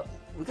 Well,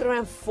 we've got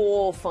around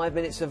 4 or 5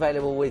 minutes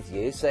available with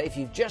you. So if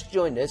you've just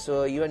joined us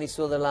or you only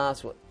saw the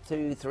last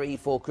 2, 3,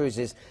 4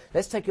 cruises,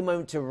 let's take a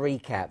moment to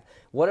recap.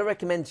 What I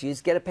recommend to you is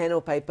get a pen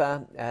or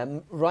paper,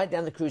 write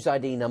down the cruise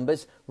ID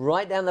numbers,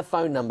 write down the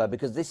phone number,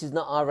 because this is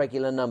not our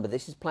regular number.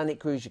 This is Planet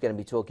Cruise you're going to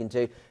be talking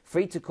to.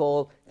 Free to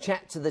call,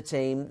 chat to the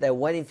team. They're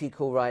waiting for your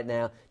call right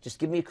now. Just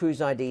give me a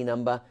cruise ID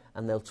number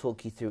and they'll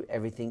talk you through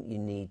everything you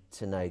need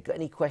to know. Got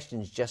any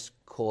questions, just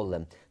call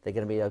them. They're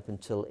going to be open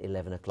till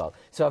 11 o'clock.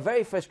 So our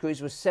very first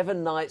cruise was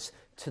 7 nights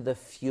to the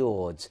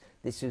Fjords.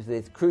 This was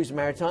with Cruise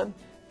Maritime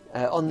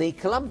on the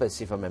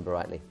Columbus, if I remember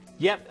rightly.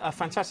 Yep, a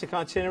fantastic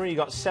itinerary. You've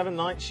got 7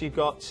 nights. You've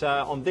got,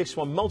 on this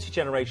one,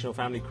 multi-generational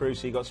family cruise.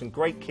 So you've got some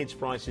great kids'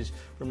 prices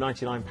from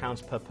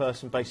 £99 per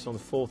person based on the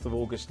 4th of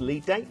August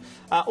lead date.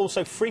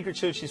 Also, free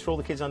gratuities for all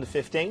the kids under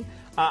 15.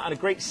 And a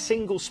great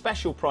single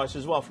special price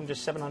as well from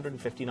just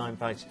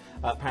 £759.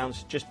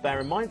 Just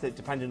bear in mind that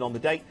depending on the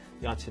date,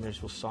 the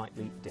itineraries will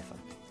slightly differ.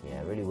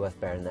 Yeah, really worth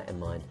bearing that in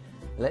mind.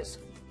 Let's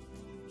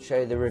show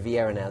you the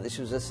Riviera now. This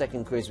was the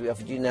second cruise we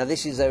offered you. Now,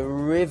 this is a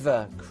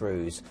river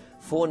cruise.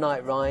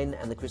 4-night Rhine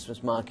and the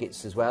Christmas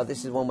markets as well.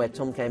 This is one where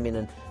Tom came in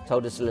and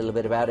told us a little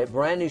bit about it.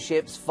 Brand new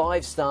ships,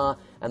 5-star,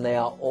 and they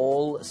are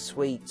all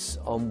suites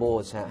on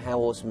board. So how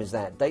awesome is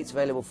that? Dates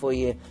available for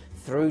you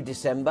through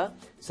December.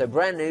 So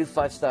brand new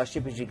 5-star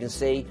ship, as you can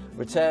see.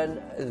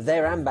 Return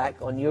there and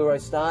back on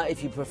Eurostar.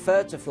 If you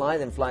prefer to fly,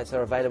 then flights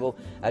are available.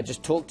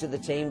 Just talk to the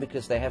team,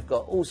 because they have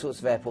got all sorts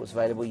of airports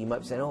available. You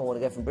might be saying, oh, I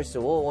want to go from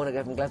Bristol, or I want to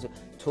go from Glasgow.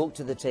 Talk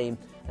to the team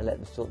and let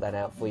them sort that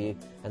out for you.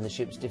 And the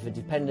ships differ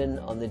dependent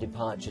on the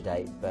departure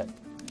date, but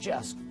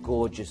just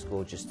gorgeous,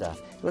 gorgeous stuff.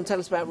 You want to tell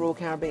us about Royal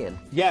Caribbean?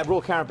 Yeah,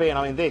 Royal Caribbean.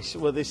 I mean, this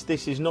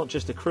is not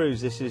just a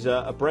cruise. This is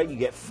a break. You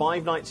get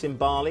 5 nights in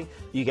Bali.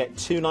 You get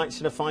 2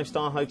 nights in a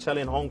 5-star hotel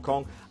in Hong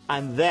Kong.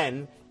 And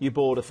then you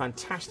board a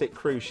fantastic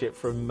cruise ship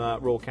from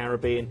Royal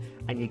Caribbean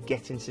and you're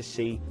getting to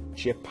see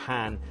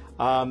Japan.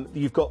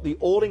 You've got the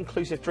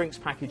all-inclusive drinks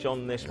package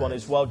on this one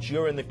as well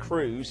during the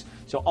cruise.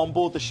 So on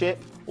board the ship,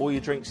 all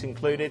your drinks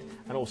included,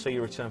 and also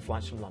your return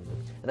flights from London.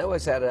 And that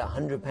works out at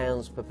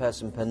 £100 per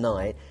person per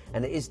night,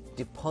 and it is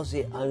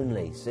deposit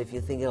only. So if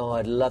you're thinking, oh,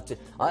 I'd love to...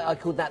 I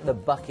call that the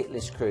bucket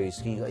list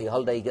cruise. You got your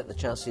holiday, you get the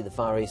chance to see the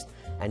Far East,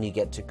 and you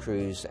get to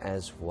cruise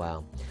as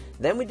well.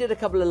 Then we did a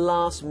couple of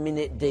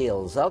last-minute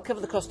deals. I'll cover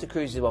the Costa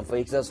Cruises one for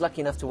you, because I was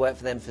lucky enough to work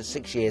for them for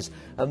 6 years.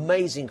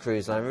 Amazing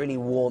cruise line, really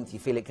warmth, you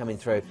feel it coming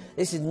through.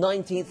 This is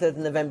 19th of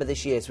November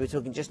this year, so we're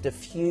talking just a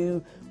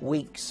few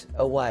weeks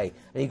away.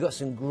 And you've got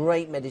some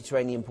great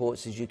Mediterranean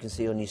ports, as you can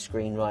see on your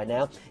screen right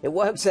now. It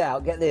works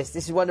out, get this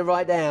is one to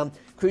write down,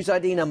 cruise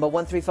ID number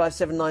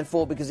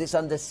 135794, because it's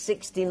under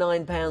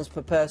 £69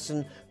 per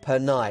person per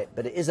night.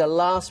 But it is a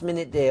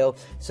last-minute deal,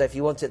 so if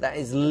you want it, that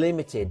is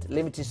limited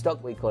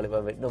stock, we call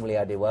it normally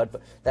ID World,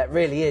 but that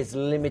really is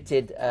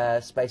limited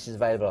spaces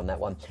available on that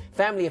one.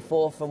 Family of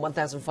 4 from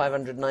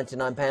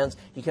 £1,599.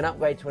 You can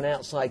upgrade to an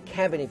outside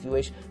cabin if you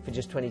wish for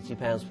just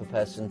 £22 per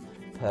person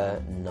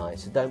per night.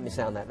 So don't miss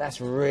out on that. That's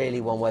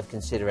really one worth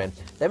considering.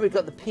 Then we've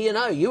got the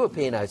P&O. You were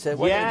P&O. So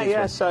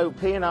so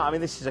P&O, I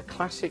mean, this is a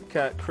classic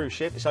cruise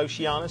ship. It's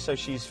Oceana, so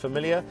she's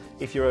familiar.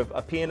 If you're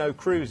a P&O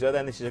cruiser,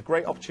 then this is a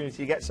great opportunity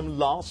to get some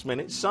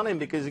last-minute sun in,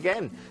 because,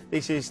 again,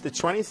 this is the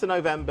 20th of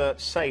November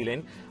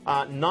sailing.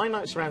 9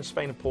 nights around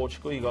Spain and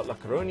Portugal. You've got La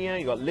Coruña,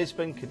 you've got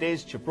Lisbon,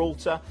 Cadiz,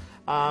 Gibraltar.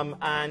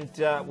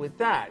 With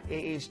that,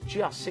 it is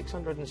just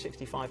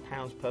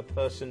 £665 per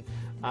person,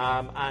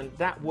 and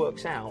that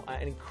works out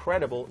at an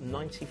incredible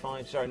not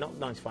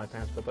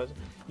 £95 per person.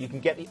 You can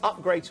get the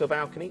upgrade to a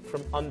balcony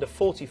from under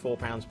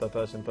 £44 per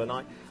person per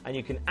night, and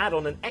you can add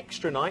on an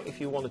extra night if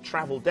you want to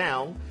travel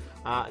down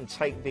and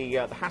take the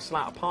hassle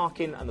out of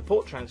parking and the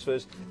port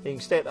transfers. You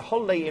can stay at the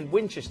Holiday Inn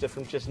Winchester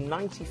from just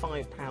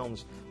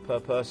 £95 per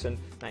person.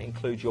 That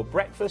includes your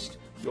breakfast,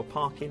 your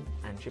parking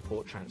and your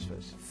port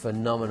transfers.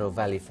 Phenomenal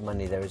value for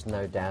money, there is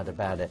no doubt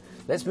about it.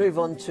 Let's move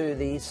on to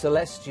the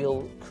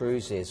Celestyal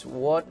cruises.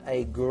 What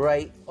a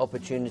great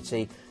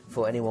opportunity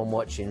for anyone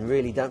watching.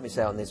 Really don't miss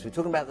out on this. We're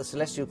talking about the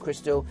Celestyal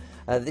Crystal.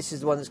 This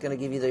is the one that's going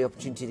to give you the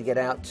opportunity to get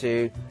out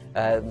to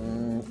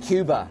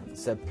Cuba,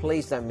 so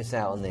please don't miss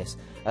out on this.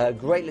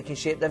 Great looking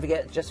ship. Don't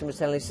forget, Justin was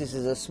telling us this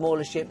is a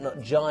smaller ship,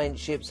 not giant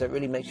ship, so it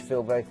really makes you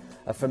feel very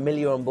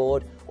familiar on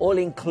board. All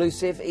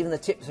inclusive, even the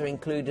tips are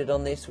included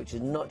on this, which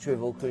is not true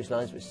of all cruise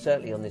lines, but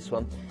certainly on this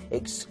one.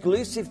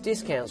 Exclusive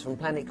discounts from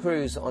Planet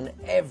Cruise on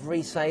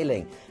every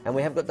sailing, and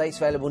we have got dates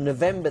available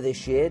November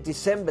this year,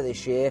 December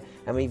this year,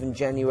 and even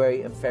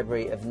January and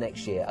February of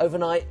next year.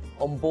 Overnight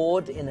on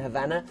board in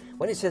Havana.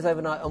 When it says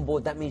overnight on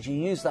board, that means you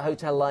use the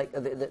hotel like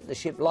the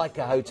ship like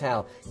a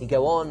hotel. You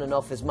go on and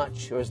off as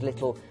much or as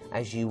little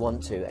as you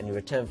want to, and your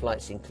return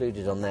flight's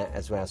included on that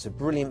as well. So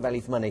brilliant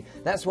value for money.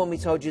 That's one we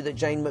told you that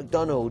Jane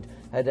McDonald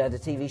had a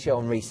TV show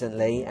on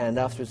recently, and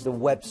afterwards the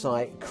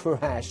website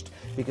crashed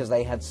because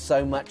they had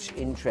so much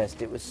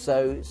interest. It was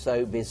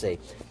so busy.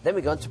 Then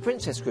we go on to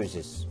Princess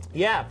Cruises.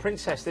 Yeah,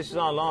 Princess, this is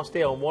our last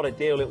deal, and what a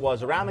deal it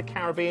was. Around the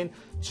Caribbean,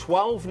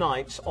 12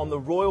 nights on the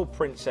Royal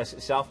Princess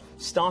itself.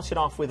 Started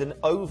off with an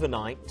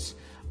overnight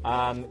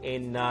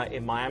in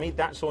Miami.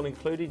 That's all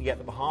included. You get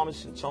the Bahamas,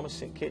 St. Thomas,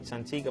 St. Kitts,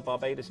 Antigua,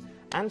 Barbados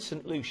and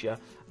St. Lucia,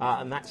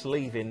 and that's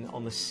leaving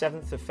on the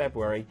 7th of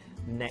February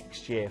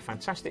next year.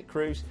 Fantastic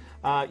cruise.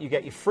 You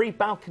get your free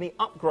balcony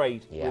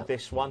upgrade with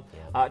this one.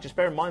 Just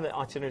bear in mind that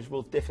itineraries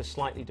will differ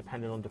slightly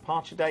depending on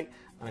departure date,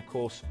 and of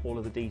course all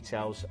of the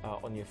details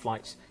on your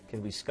flights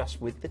can be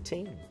discussed with the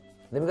team.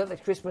 Then we've got the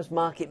Christmas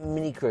Market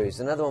Mini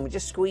Cruise, another one. We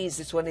just squeezed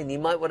this one in. You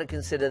might want to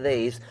consider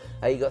these.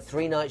 You've got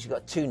 3 nights, you've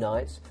got 2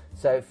 nights.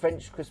 So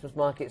French Christmas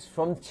markets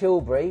from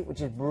Tilbury,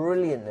 which is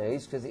brilliant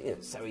news because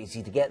it's so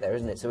easy to get there,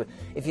 isn't it? So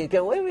if you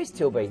go, where is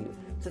Tilbury?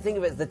 So think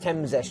of it as the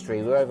Thames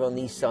Estuary. We're over on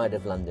the east side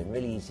of London,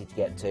 really easy to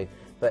get to.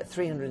 But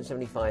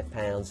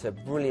 £375, so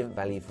brilliant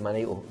value for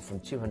money, or from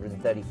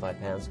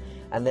 £235.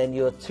 And then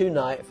your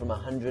 2-night from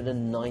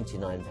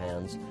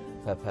 £199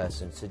 per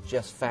person, so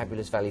just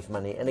fabulous value for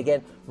money. And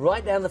again,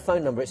 write down the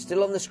phone number, it's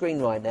still on the screen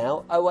right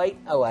now,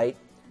 0808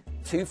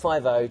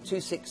 250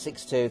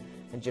 2662,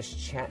 and just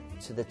chat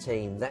to the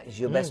team. That is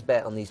your best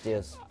bet on these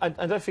deals. And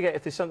don't forget,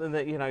 if there's something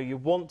that you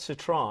want to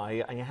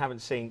try and you haven't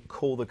seen,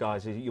 call the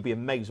guys. You'll be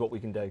amazed what we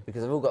can do.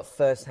 Because they've all got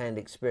first-hand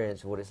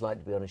experience of what it's like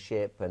to be on a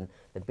ship, and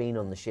they've been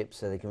on the ship,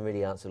 so they can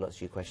really answer lots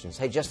of your questions.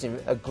 Hey, Justin,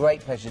 a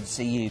great pleasure to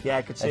see you.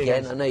 Yeah, good to see you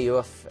again. I know you're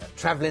off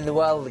travelling the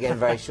world again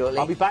very shortly.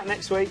 I'll be back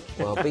next week.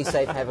 Well, be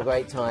safe, have a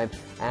great time,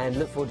 and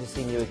look forward to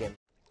seeing you again.